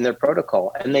elements in their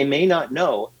protocol, and they may not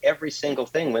know every single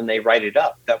thing when they write it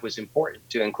up that was important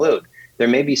to include. There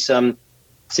may be some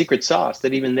secret sauce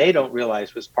that even they don't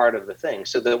realize was part of the thing,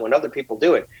 so that when other people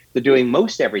do it, they're doing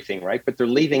most everything right, but they're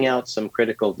leaving out some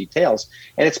critical details.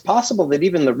 And it's possible that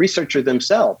even the researcher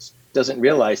themselves doesn't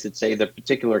realize that, say, the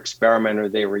particular experimenter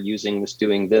they were using was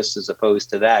doing this as opposed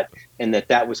to that, and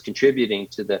that was contributing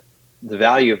to the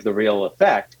value of the real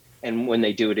effect. And when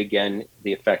they do it again,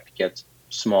 the effect gets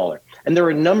smaller. And there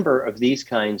are a number of these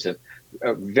kinds of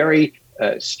very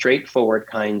straightforward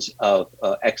kinds of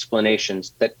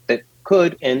explanations that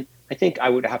could, and I think I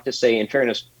would have to say, in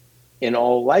fairness, in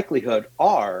all likelihood,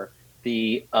 are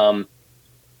the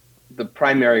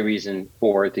primary reason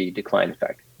for the decline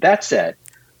effect. That said,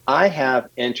 I have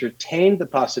entertained the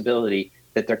possibility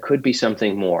that there could be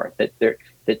something more,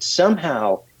 that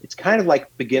somehow it's kind of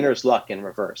like beginner's luck in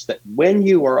reverse, that when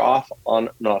you are off on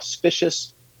an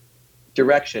auspicious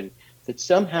direction, that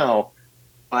somehow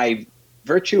by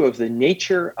virtue of the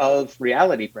nature of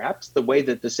reality, perhaps the way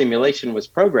that the simulation was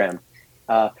programmed,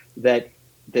 that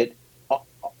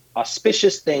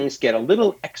auspicious things get a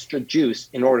little extra juice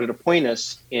in order to point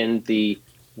us in the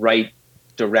right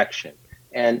direction.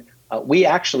 And we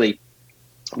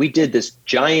did this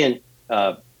giant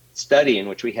study in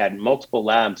which we had multiple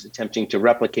labs attempting to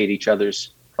replicate each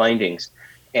other's findings.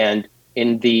 And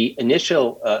in the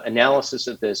initial analysis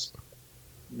of this,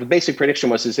 the basic prediction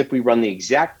was, is if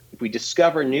we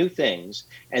discover new things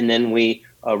and then we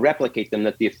replicate them,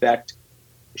 that the effect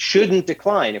shouldn't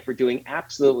decline if we're doing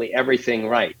absolutely everything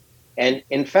right. And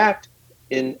in fact,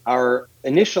 in our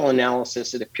initial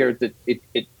analysis, it appeared that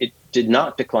it did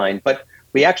not decline, but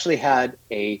we actually had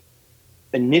a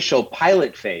initial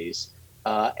pilot phase.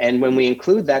 And when we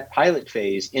include that pilot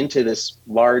phase into this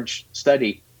large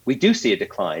study, we do see a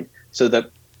decline. So the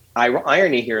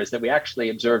irony here is that we actually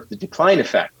observed the decline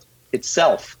effect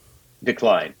itself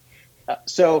decline.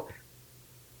 So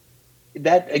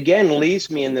that again leaves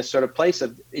me in this sort of place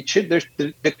of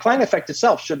the decline effect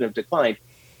itself shouldn't have declined.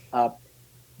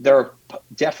 There are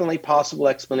definitely possible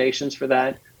explanations for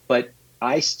that, but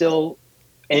I still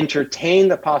entertain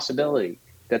the possibility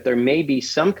that there may be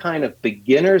some kind of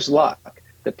beginner's luck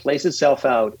that plays itself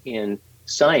out in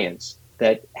science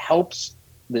that helps,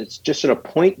 that's just sort of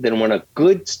point that when a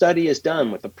good study is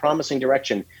done with a promising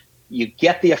direction, you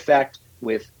get the effect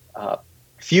with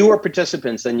fewer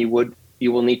participants than you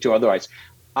will need to otherwise.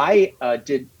 I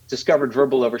discovered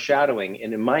verbal overshadowing,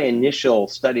 and in my initial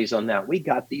studies on that, we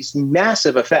got these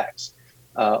massive effects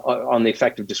on the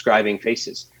effect of describing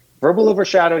faces. Verbal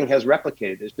overshadowing has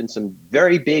replicated. There's been some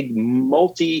very big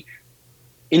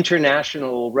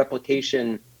multi-international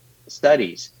replication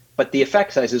studies, but the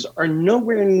effect sizes are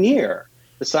nowhere near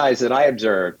the size that I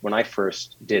observed when I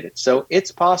first did it. So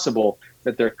it's possible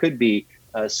that there could be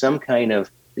some kind of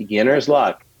beginner's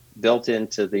luck built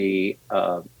into the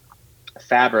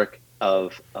fabric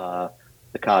of the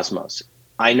cosmos.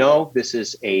 I know this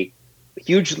is a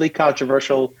hugely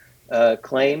controversial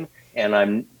claim,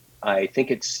 and I think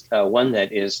it's one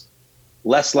that is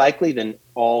less likely than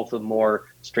all the more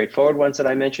straightforward ones that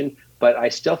I mentioned, but I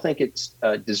still think it's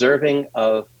deserving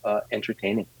of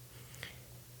entertaining.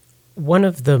 One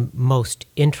of the most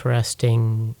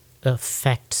interesting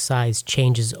effect size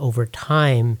changes over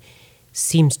time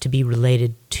seems to be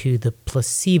related to the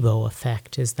placebo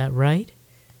effect. Is that right?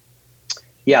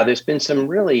 Yeah, there's been some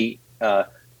really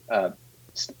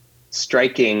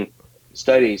striking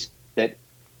studies that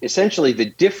essentially the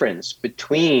difference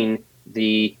between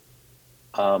the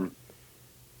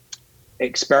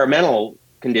experimental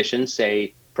conditions,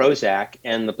 say Prozac,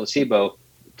 and the placebo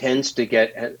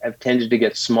have tended to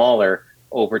get smaller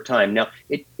over time. Now,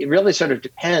 it really sort of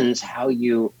depends how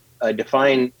you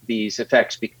define these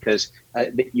effects, because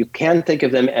you can think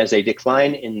of them as a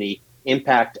decline in the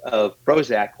impact of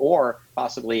Prozac, or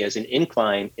possibly as an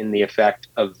incline in the effect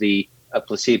of the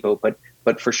placebo.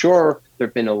 But for sure, there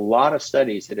have been a lot of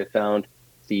studies that have found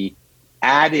the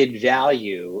added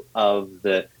value of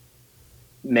the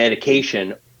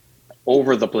medication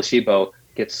over the placebo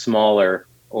gets smaller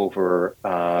over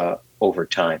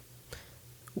time.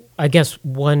 I guess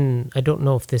I don't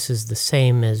know if this is the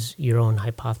same as your own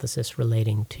hypothesis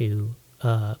relating to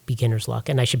beginner's luck,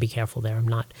 and I should be careful there. I'm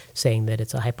not saying that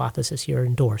it's a hypothesis you're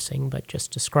endorsing, but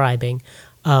just describing.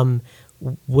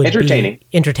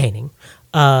 Entertaining.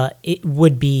 It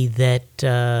would be that,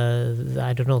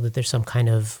 I don't know, that there's some kind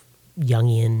of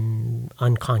Jungian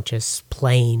unconscious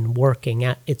plane working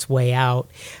its way out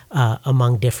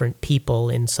among different people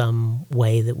in some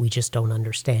way that we just don't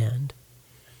understand.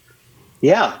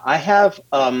 Yeah, I have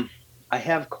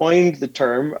coined the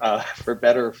term, for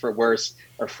better or for worse,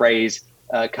 or phrase,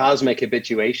 cosmic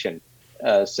habituation.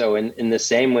 So in the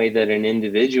same way that an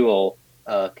individual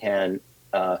can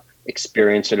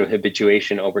experience sort of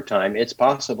habituation over time, it's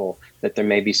possible that there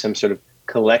may be some sort of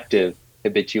collective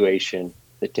habituation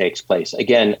that takes place.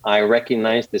 Again, I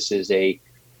recognize this is a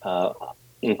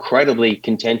incredibly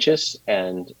contentious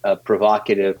and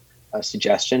provocative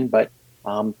suggestion, but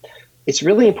it's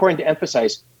really important to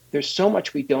emphasize there's so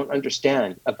much we don't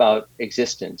understand about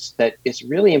existence that it's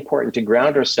really important to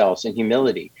ground ourselves in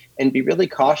humility and be really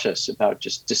cautious about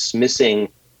just dismissing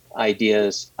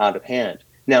ideas out of hand.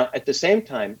 Now, at the same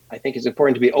time, I think it's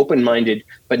important to be open-minded,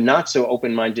 but not so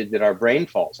open-minded that our brain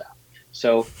falls out.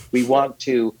 So we want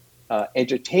to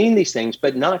entertain these things,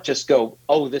 but not just go,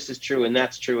 oh, this is true and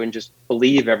that's true, and just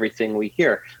believe everything we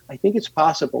hear. I think it's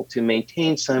possible to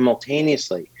maintain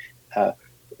simultaneously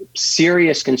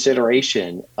serious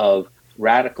consideration of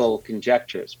radical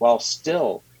conjectures while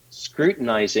still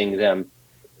scrutinizing them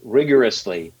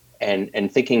rigorously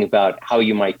and thinking about how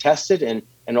you might test it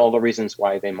and all the reasons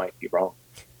why they might be wrong.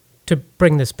 To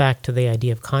bring this back to the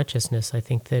idea of consciousness, I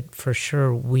think that for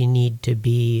sure we need to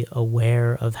be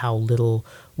aware of how little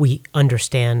we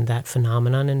understand that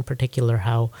phenomenon, in particular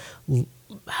how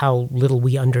little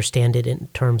we understand it in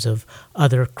terms of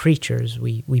other creatures.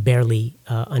 We barely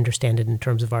understand it in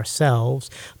terms of ourselves,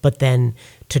 but then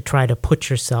to try to put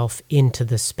yourself into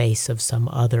the space of some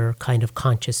other kind of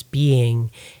conscious being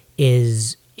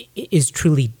is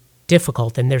truly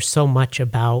difficult. And there's so much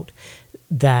about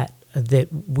that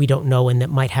we don't know and that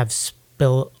might have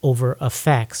spillover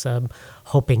effects. I'm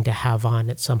hoping to have on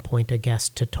at some point a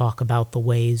guest to talk about the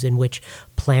ways in which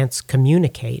plants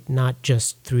communicate, not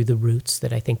just through the roots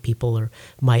that I think people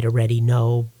might already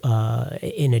know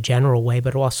in a general way,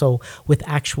 but also with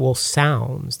actual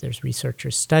sounds. There's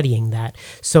researchers studying that.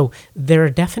 So there are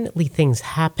definitely things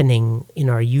happening in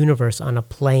our universe on a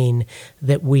plane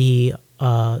that we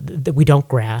don't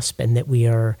grasp, and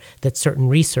that certain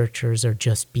researchers are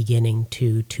just beginning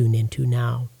to tune into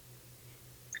now.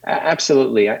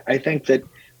 Absolutely. I think that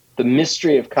the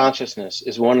mystery of consciousness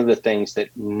is one of the things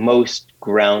that most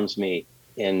grounds me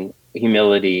in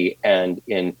humility and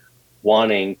in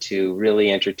wanting to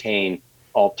really entertain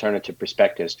alternative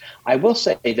perspectives. I will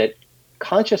say that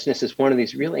consciousness is one of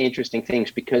these really interesting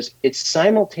things because it's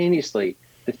simultaneously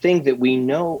the thing that we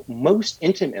know most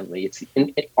intimately.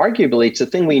 Arguably, it's the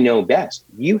thing we know best.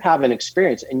 You have an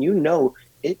experience and you know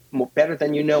it better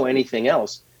than you know anything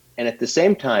else. And at the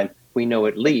same time, we know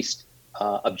at least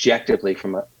objectively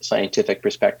from a scientific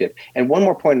perspective. And one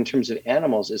more point in terms of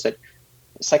animals is that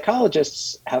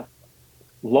psychologists have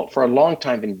for a long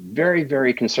time been very,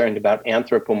 very concerned about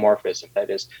anthropomorphism, that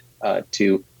is,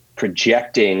 to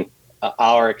projecting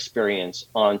our experience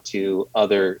onto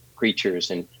other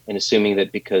creatures and assuming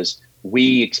that because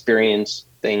we experience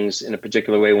things in a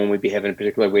particular way when we behave in a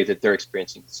particular way that they're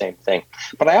experiencing the same thing.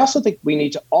 But I also think we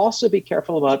need to also be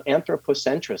careful about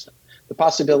anthropocentrism, the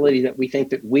possibility that we think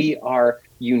that we are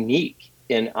unique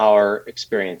in our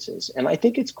experiences. And I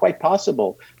think it's quite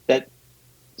possible that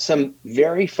some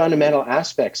very fundamental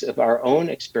aspects of our own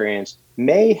experience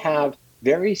may have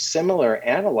very similar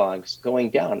analogs going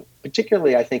down,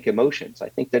 particularly, I think, emotions. I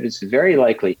think that it's very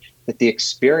likely that the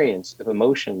experience of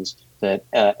emotions that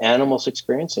animals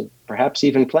experience, and perhaps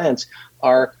even plants,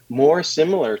 are more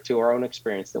similar to our own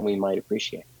experience than we might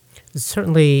appreciate. It's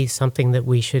certainly something that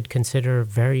we should consider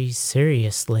very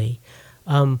seriously.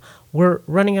 We're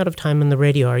running out of time on the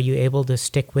radio. Are you able to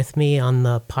stick with me on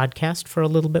the podcast for a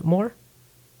little bit more?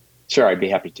 Sure, I'd be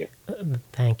happy to.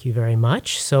 Thank you very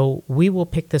much. So we will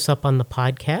pick this up on the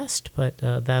podcast, but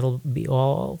that'll be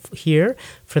all here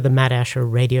for the Matt Asher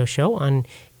radio show on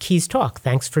Keys Talk.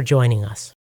 Thanks for joining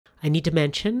us. I need to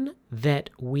mention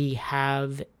that we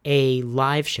have a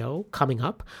live show coming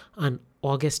up on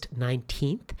August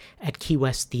 19th at Key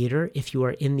West Theater. If you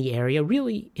are in the area,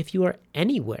 really, if you are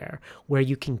anywhere where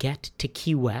you can get to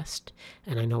Key West,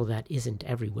 and I know that isn't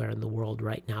everywhere in the world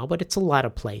right now, but it's a lot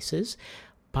of places,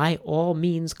 by all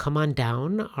means, come on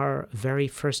down. Our very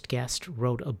first guest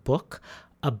wrote a book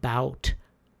about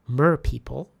mer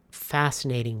people,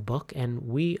 fascinating book, and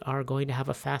we are going to have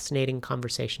a fascinating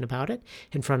conversation about it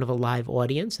in front of a live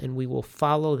audience, and we will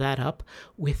follow that up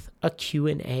with a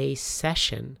Q&A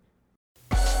session.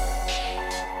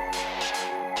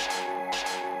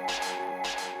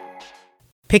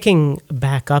 Picking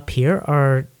back up here,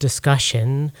 our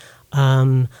discussion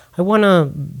I want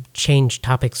to change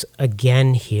topics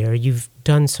again here. You've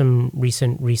done some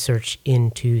recent research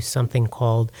into something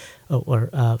called,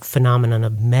 phenomenon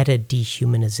of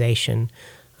meta-dehumanization.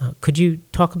 Could you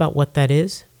talk about what that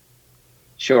is?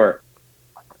 Sure.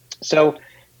 So,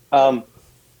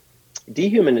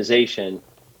 dehumanization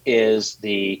is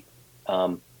the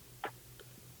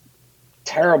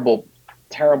terrible,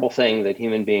 terrible thing that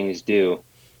human beings do,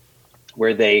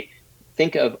 where they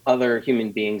think of other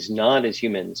human beings not as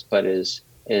humans, but as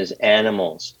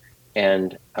animals.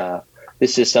 And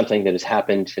this is something that has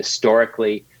happened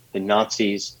historically. The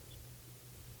Nazis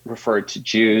referred to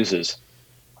Jews as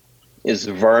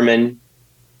vermin.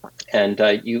 And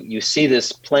you see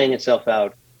this playing itself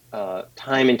out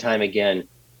time and time again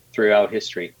throughout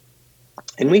history.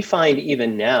 And we find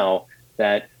even now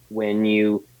that when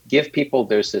you give people,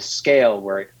 there's this scale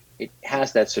where it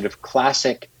has that sort of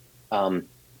classic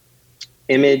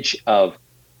image of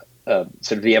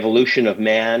sort of the evolution of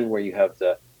man, where you have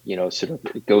the, sort of,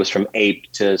 it goes from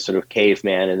ape to sort of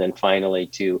caveman, and then finally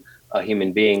to a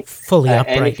human being. Fully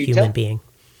upright human being.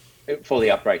 Fully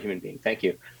upright human being, thank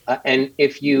you. And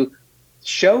if you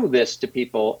show this to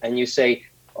people and you say,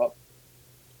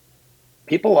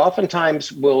 people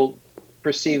oftentimes will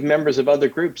perceive members of other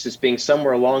groups as being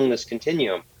somewhere along this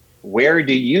continuum. Where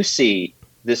do you see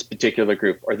this particular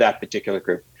group or that particular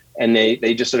group? And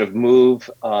they just sort of move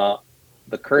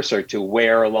the cursor to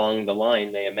where along the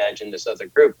line they imagine this other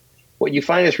group. What you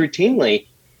find is routinely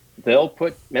they'll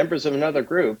put members of another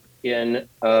group in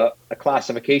a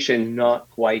classification not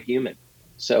quite human.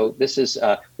 So this is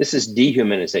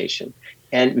dehumanization.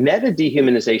 And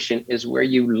meta-dehumanization is where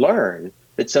you learn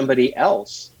that somebody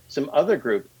else, some other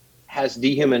group, has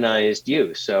dehumanized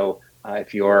you. So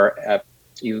if you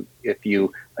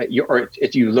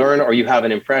learn or you have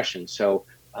an impression. So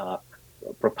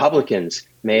Republicans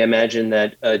may imagine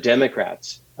that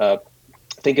Democrats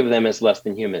think of them as less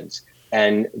than humans,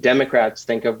 and Democrats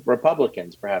think of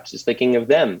Republicans perhaps as thinking of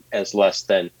them as less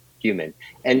than human.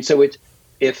 And so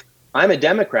if I'm a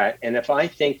Democrat, and if I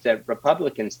think that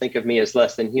Republicans think of me as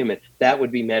less than human, that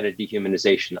would be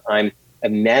meta-dehumanization. I'm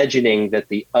imagining that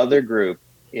the other group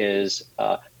is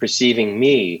perceiving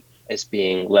me as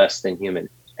being less than human.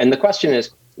 And the question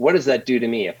is, what does that do to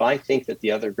me? If I think that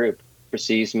the other group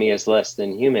perceives me as less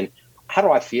than human, how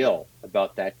do I feel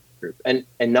about that group? And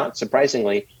not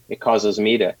surprisingly, it causes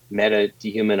me to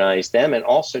meta-dehumanize them and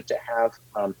also to have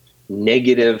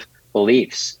negative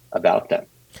beliefs about them.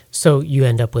 So you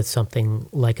end up with something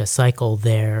like a cycle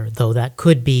there, though that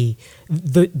could be,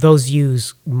 those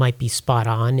views might be spot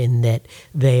on in that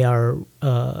they are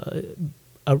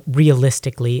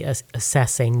realistically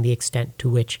assessing the extent to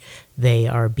which they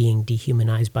are being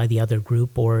dehumanized by the other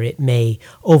group, or it may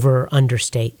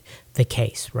understate the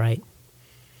case, right?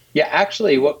 Yeah,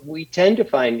 actually, what we tend to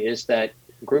find is that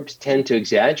groups tend to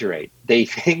exaggerate. They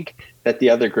think that the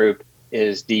other group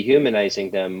is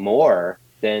dehumanizing them more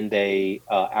than they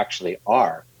actually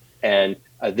are. And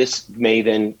this may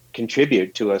then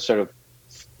contribute to a sort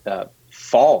of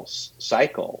false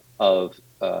cycle of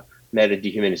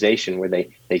meta-dehumanization, where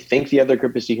they think the other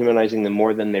group is dehumanizing them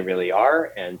more than they really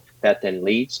are, and that then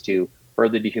leads to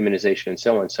further dehumanization and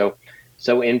so on.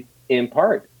 So in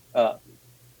part,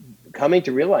 coming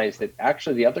to realize that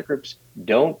actually the other groups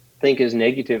don't think as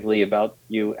negatively about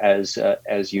you as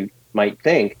you might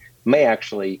think may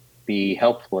actually be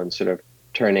helpful in sort of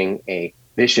turning a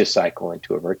vicious cycle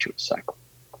into a virtuous cycle.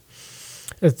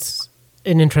 It's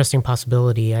an interesting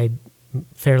possibility. I'm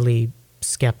fairly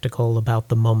skeptical about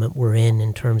the moment we're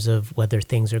in terms of whether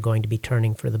things are going to be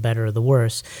turning for the better or the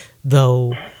worse,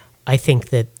 though I think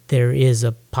that there is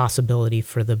a possibility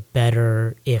for the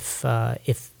better if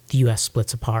the U.S.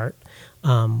 splits apart,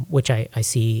 which I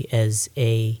see as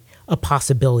a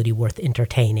possibility worth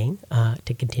entertaining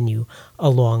to continue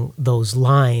along those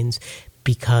lines,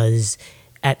 because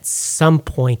at some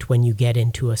point when you get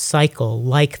into a cycle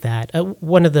like that,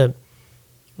 one of the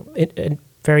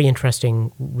very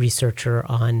interesting researcher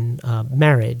on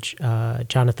marriage,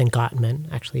 Jonathan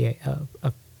Gottman, actually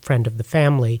a friend of the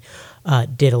family,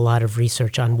 did a lot of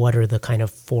research on what are the kind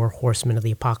of four horsemen of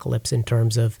the apocalypse in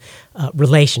terms of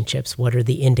relationships. What are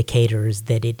the indicators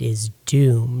that it is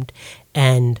doomed?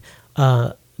 And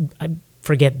I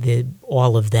forget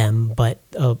all of them, but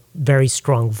a very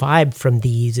strong vibe from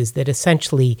these is that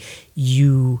essentially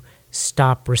you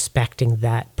stop respecting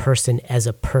that person as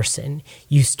a person.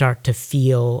 You start to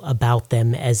feel about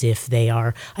them as if they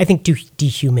are, I think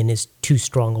dehuman is too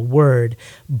strong a word,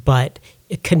 but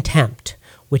contempt,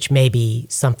 which may be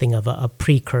something of a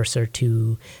precursor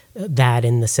to that,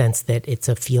 in the sense that it's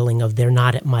a feeling of they're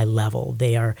not at my level.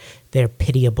 They're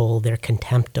pitiable, they're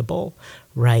contemptible,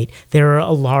 right? There are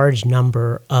a large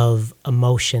number of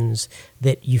emotions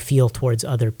that you feel towards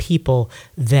other people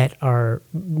that are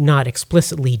not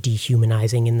explicitly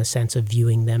dehumanizing in the sense of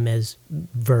viewing them as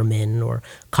vermin or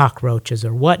cockroaches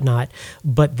or whatnot,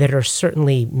 but that are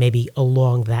certainly maybe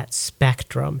along that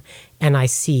spectrum. And I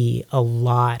see a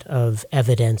lot of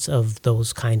evidence of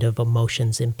those kind of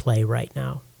emotions in play right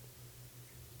now.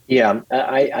 Yeah,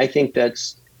 I think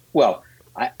that's, well,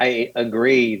 I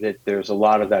agree that there's a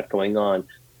lot of that going on.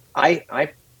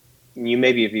 You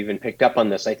maybe have even picked up on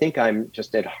this. I think I'm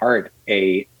just at heart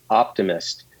a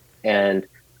optimist, and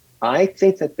I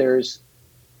think that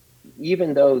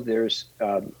even though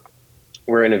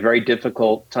we're in a very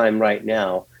difficult time right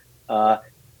now,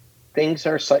 things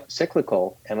are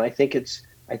cyclical, and I think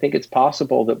it's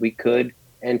possible that we could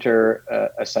enter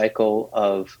a cycle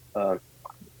of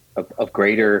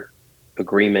greater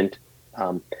agreement.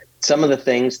 Some of the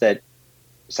things that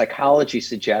psychology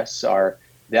suggests are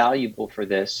valuable for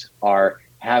this are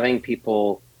having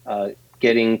people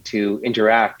getting to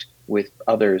interact with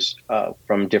others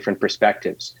from different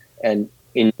perspectives. And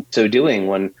in so doing,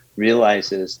 one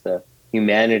realizes the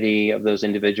humanity of those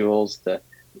individuals, the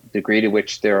degree to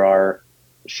which there are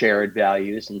shared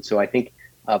values. And so I think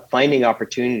finding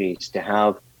opportunities to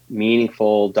have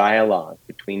meaningful dialogue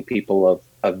between people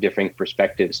of differing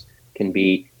perspectives can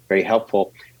be very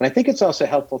helpful. And I think it's also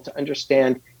helpful to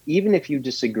understand, even if you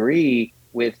disagree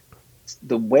with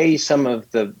the way some of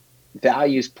the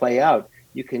values play out,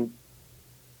 you can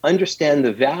understand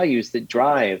the values that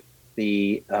drive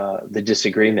the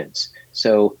disagreements.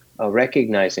 So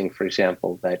recognizing, for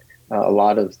example, that a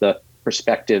lot of the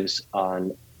perspectives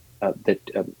on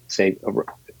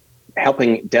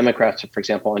helping Democrats, for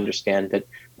example, understand that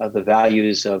the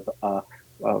values of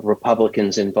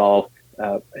Republicans involve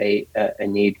a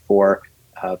need for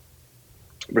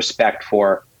respect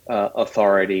for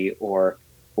authority, or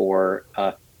for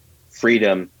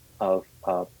freedom of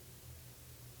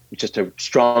just a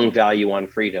strong value on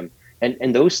freedom.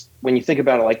 And those, when you think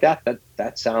about it like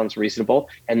that sounds reasonable.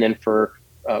 And then for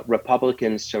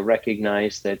Republicans to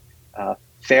recognize that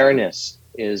fairness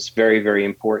is very, very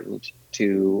important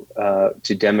to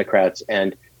Democrats,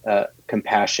 and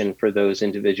compassion for those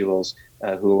individuals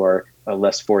who are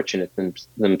less fortunate than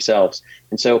themselves.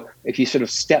 And so if you sort of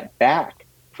step back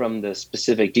from the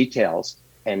specific details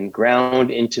and ground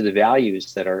into the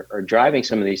values that are driving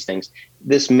some of these things,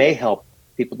 this may help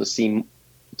people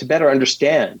to better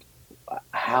understand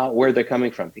where they're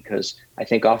coming from. Because I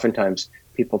think oftentimes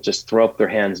people just throw up their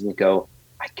hands and go,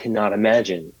 I cannot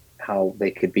imagine how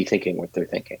they could be thinking what they're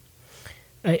thinking.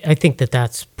 I think that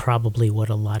that's probably what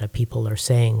a lot of people are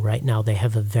saying right now. They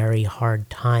have a very hard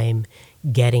time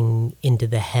getting into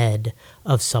the head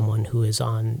of someone who is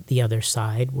on the other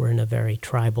side. We're in a very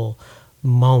tribal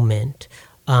moment.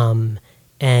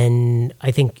 And I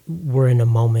think we're in a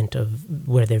moment of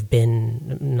where there've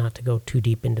been, not to go too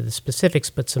deep into the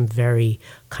specifics, but some very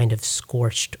kind of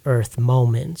scorched earth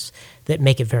moments that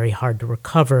make it very hard to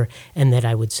recover, and that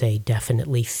I would say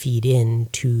definitely feed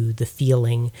into the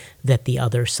feeling that the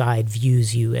other side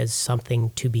views you as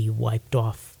something to be wiped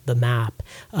off the map,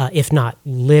 if not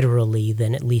literally,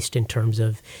 then at least in terms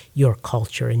of your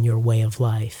culture and your way of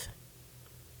life.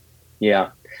 Yeah,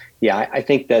 I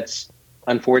think that's,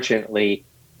 unfortunately,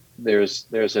 there's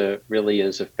really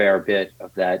is a fair bit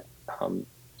of that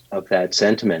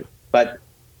sentiment. But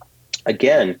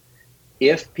again,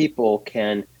 if people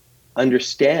can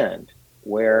understand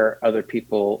where other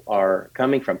people are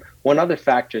coming from, one other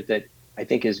factor that I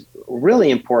think is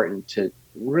really important to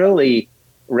really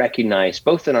recognize,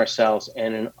 both in ourselves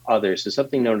and in others, is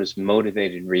something known as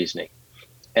motivated reasoning.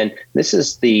 And this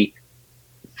is the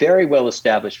very well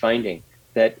established finding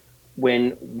that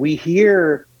when we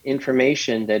hear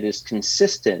information that is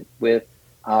consistent with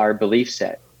our belief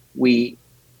set, we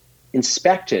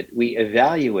inspect it, we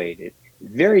evaluate it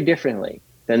very differently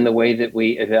than the way that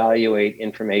we evaluate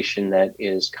information that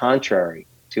is contrary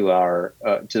to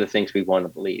the things we want to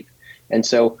believe. And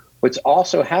so what's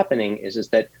also happening is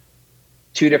that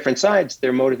two different sides,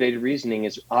 their motivated reasoning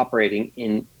is operating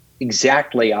in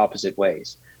exactly opposite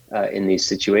ways in these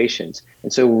situations.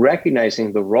 And so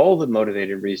recognizing the role that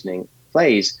motivated reasoning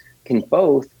plays can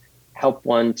both help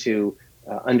one to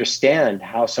understand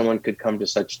how someone could come to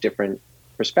such different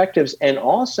perspectives, and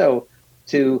also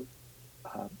to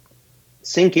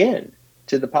sink in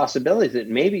to the possibility that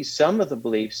maybe some of the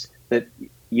beliefs that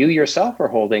you yourself are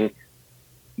holding,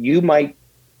 you might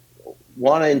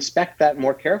want to inspect that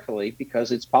more carefully,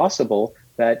 because it's possible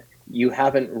that you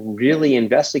haven't really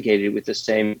investigated with the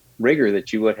same rigor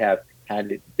that you would have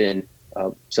had it been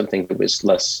something that was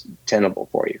less tenable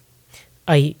for you.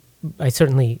 I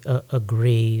certainly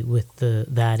agree with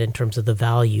that in terms of the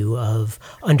value of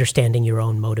understanding your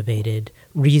own motivated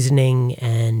reasoning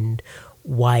and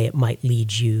why it might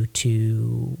lead you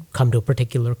to come to a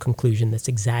particular conclusion that's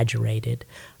exaggerated.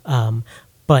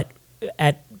 But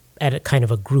at a kind of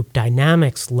a group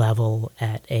dynamics level,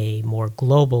 at a more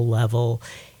global level,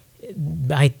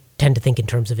 I tend to think in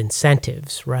terms of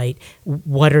incentives, right?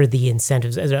 What are the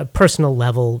incentives? At a personal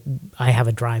level, I have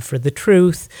a drive for the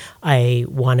truth. I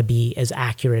want to be as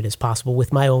accurate as possible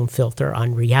with my own filter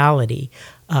on reality.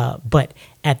 But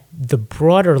at the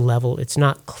broader level, it's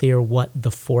not clear what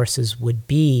the forces would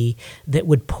be that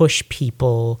would push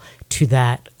people to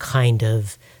that kind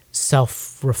of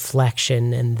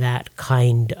self-reflection and that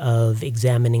kind of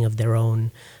examining of their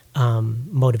own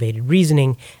motivated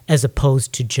reasoning, as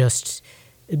opposed to just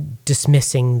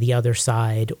dismissing the other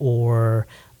side or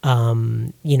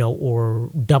or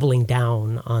doubling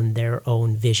down on their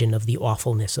own vision of the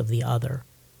awfulness of the other.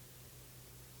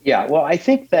 Yeah, well, I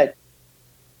think that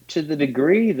to the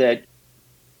degree that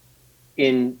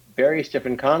in various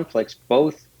different conflicts,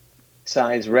 both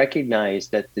sides recognize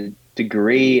that the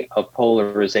degree of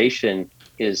polarization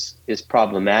is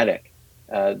problematic,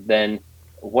 then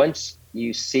once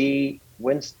the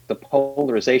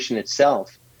polarization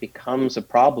itself becomes a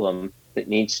problem that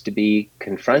needs to be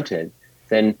confronted,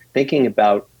 then thinking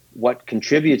about what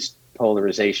contributes to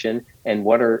polarization and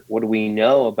what do we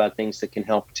know about things that can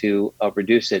help to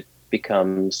reduce it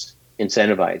becomes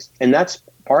incentivized. And that's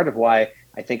part of why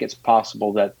I think it's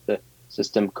possible that the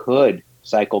system could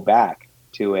cycle back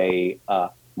to a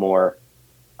more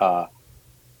or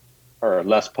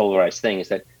less polarized thing, is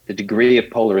that the degree of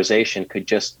polarization could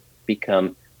just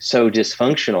become so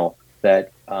dysfunctional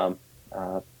that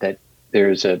that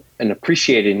there's an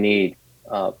appreciated need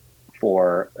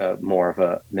for more of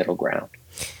a middle ground.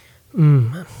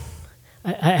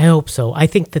 I hope so. I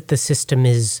think that the system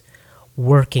is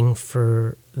working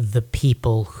for the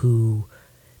people who,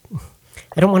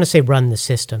 I don't want to say run the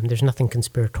system. There's nothing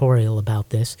conspiratorial about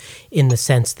this, in the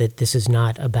sense that this is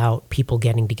not about people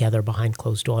getting together behind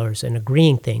closed doors and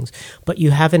agreeing things. But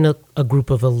you have a group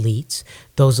of elites.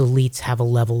 Those elites have a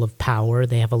level of power.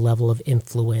 They have a level of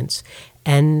influence.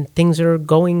 And things are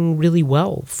going really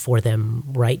well for them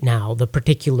right now. The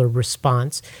particular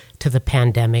response to the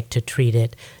pandemic, to treat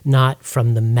it not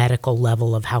from the medical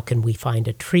level of how can we find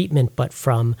a treatment, but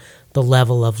from the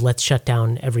level of let's shut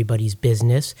down everybody's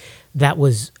business, that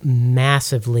was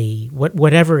massively,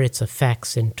 whatever its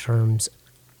effects in terms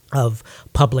of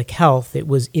public health, it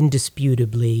was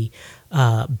indisputably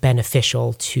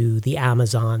beneficial to the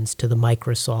Amazons, to the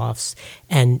Microsofts,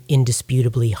 and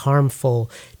indisputably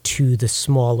harmful to the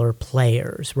smaller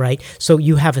players, right? So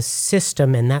you have a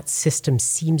system, and that system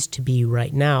seems to be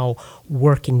right now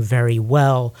working very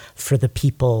well for the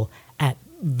people at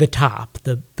the top,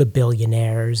 the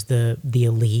billionaires, the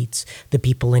elites, the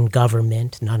people in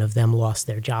government. None of them lost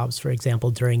their jobs, for example,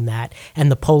 during that.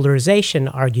 And the polarization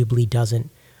arguably doesn't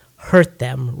hurt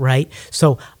them, right?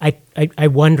 So I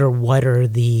wonder what are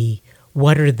the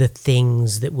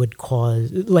things that would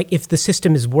cause, like, if the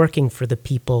system is working for the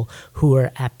people who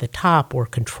are at the top or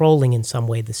controlling in some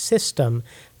way the system,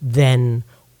 then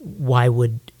why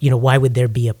would there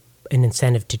be an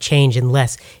incentive to change,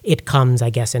 unless it comes, I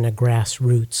guess, in a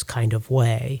grassroots kind of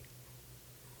way?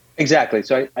 Exactly.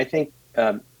 So I think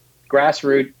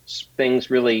grassroots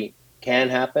things really can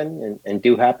happen and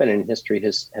do happen, and history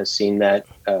has seen that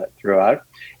throughout.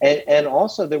 And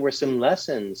also there were some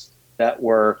lessons that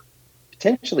were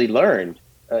potentially learned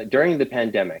during the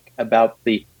pandemic about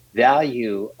the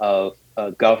value of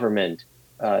government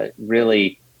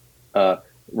really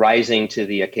rising to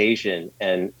the occasion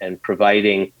and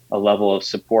providing a level of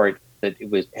support that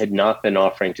it had not been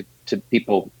offering to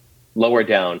people lower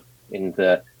down in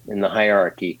the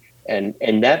hierarchy.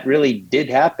 And that really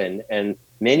did happen. And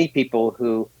many people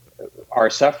who are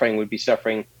suffering would be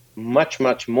suffering much,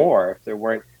 much more if there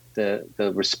weren't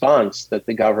the response that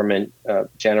the government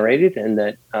generated and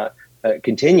that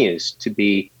continues to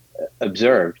be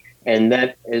observed. And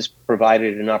that has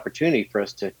provided an opportunity for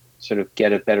us to sort of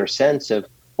get a better sense of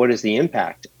what is the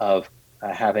impact of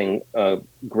having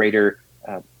greater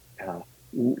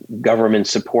government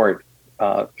support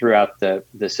throughout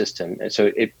the system. And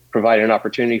so it provided an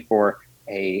opportunity for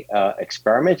a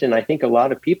experiment, and I think a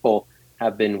lot of people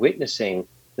have been witnessing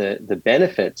the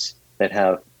benefits that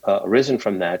have arisen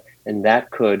from that, and that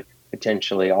could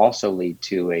potentially also lead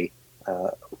to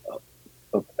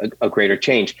a greater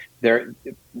change.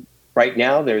 Right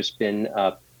now, there's been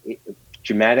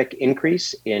dramatic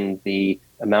increase in the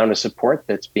amount of support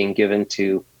that's being given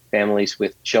to families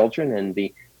with children, and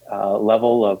the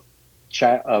level of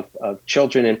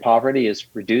children in poverty is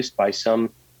reduced by some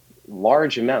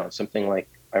large amount,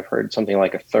 I've heard something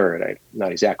like a third. I'm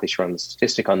not exactly sure on the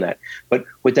statistic on that. But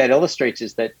what that illustrates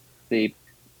is that the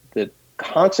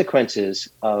consequences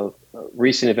of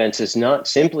recent events has not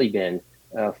simply been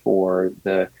for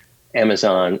the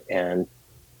Amazon and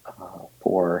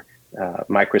for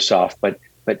Microsoft, but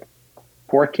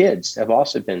poor kids have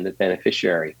also been the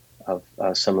beneficiary of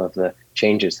some of the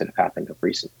changes that have happened of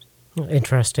recent.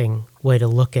 Interesting way to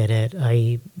look at it.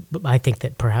 I think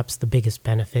that perhaps the biggest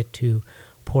benefit to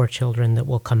poor children that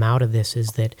will come out of this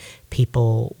is that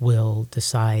people will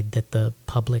decide that the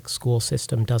public school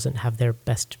system doesn't have their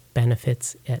best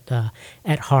benefits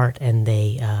at heart, and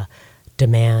they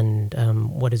demand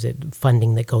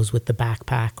funding that goes with the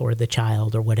backpack or the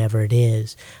child or whatever it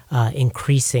is,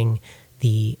 increasing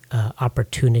the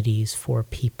opportunities for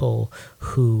people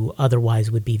who otherwise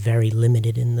would be very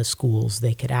limited in the schools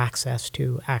they could access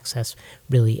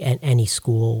really any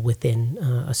school within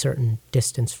a certain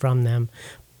distance from them.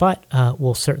 But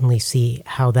we'll certainly see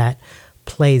how that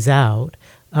plays out.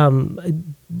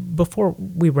 Before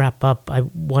we wrap up, I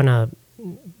want to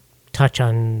touch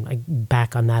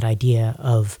back on that idea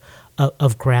of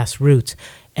grassroots,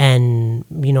 and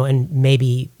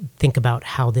maybe think about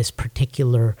how this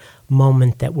particular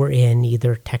moment that we're in,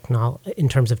 either in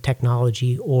terms of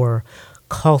technology or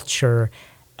culture,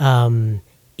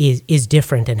 is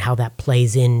different, and how that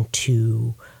plays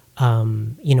into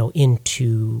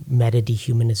into meta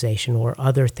dehumanization or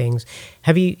other things.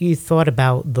 Have you thought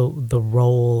about the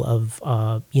role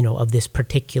of this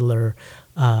particular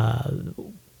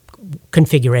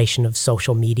configuration of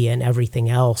social media and everything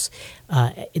else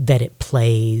that it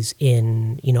plays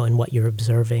in what you're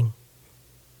observing?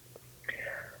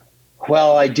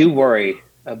 Well, I do worry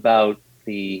about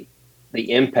the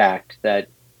impact that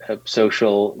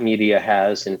social media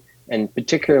has, and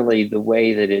particularly the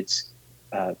way that it's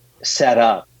set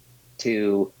up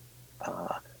to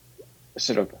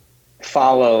sort of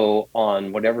follow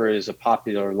on whatever is a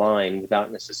popular line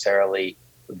without necessarily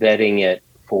vetting it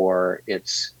for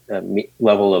its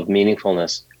level of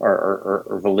meaningfulness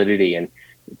or validity. And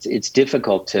it's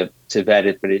difficult to vet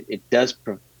it, but it does.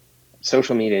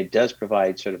 Social media does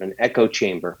provide sort of an echo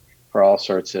chamber for all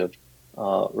sorts of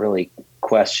really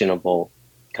questionable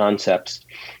concepts.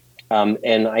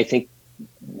 And I think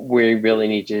we really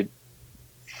need to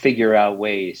figure out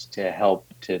ways to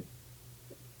help to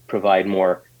provide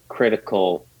more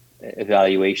critical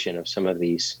evaluation of some of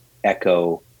these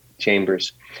echo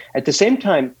chambers. At the same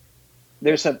time,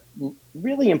 there's a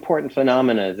really important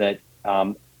phenomena that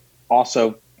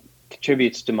also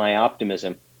contributes to my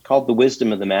optimism, called the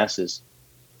wisdom of the masses.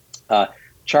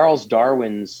 Charles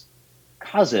Darwin's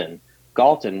cousin,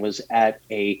 Galton, was at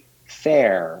a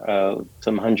fair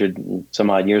some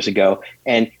odd years ago,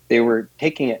 and they were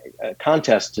taking a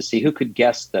contest to see who could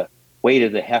guess the weight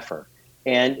of the heifer.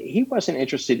 And he wasn't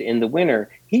interested in the winner.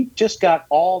 He just got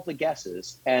all the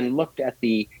guesses and looked at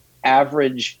the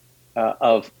average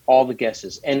of all the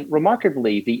guesses. And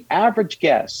remarkably, the average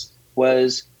guess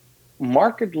was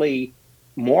markedly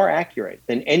more accurate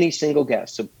than any single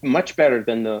guess, so much better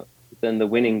than the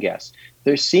winning guess.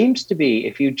 There seems to be,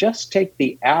 if you just take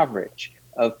the average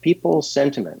of people's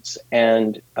sentiments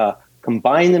and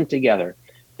combine them together,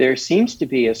 there seems to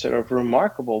be a sort of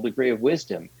remarkable degree of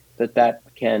wisdom that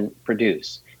can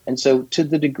produce. And so to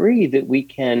the degree that we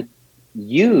can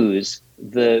use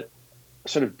the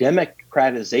sort of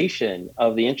democratization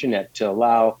of the internet to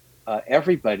allow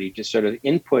everybody to sort of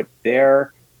input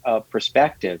their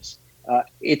perspectives,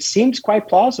 it seems quite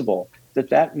plausible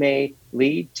that may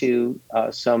lead to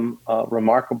some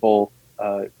remarkable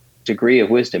degree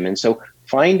of wisdom. And so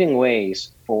finding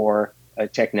ways for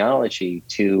technology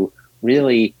to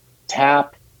really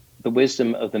tap the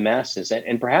wisdom of the masses,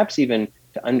 and perhaps even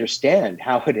to understand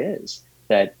how it is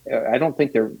that I don't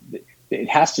think it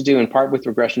has to do in part with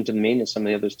regression to the mean and some of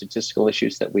the other statistical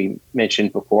issues that we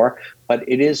mentioned before, but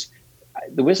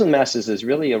the wisdom of the masses is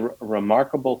really a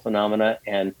remarkable phenomena,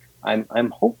 and I'm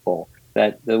hopeful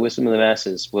that the wisdom of the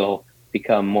masses will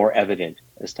become more evident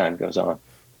as time goes on.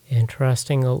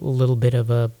 Interesting. A little bit of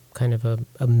a kind of a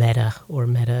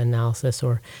meta-analysis,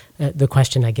 or the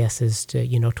question, I guess, is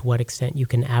to what extent you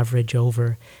can average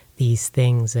over these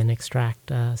things and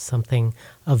extract something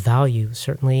of value.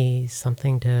 Certainly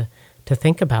something to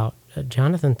think about.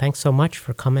 Jonathan, thanks so much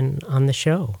for coming on the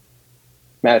show.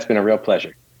 Matt, it's been a real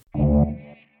pleasure.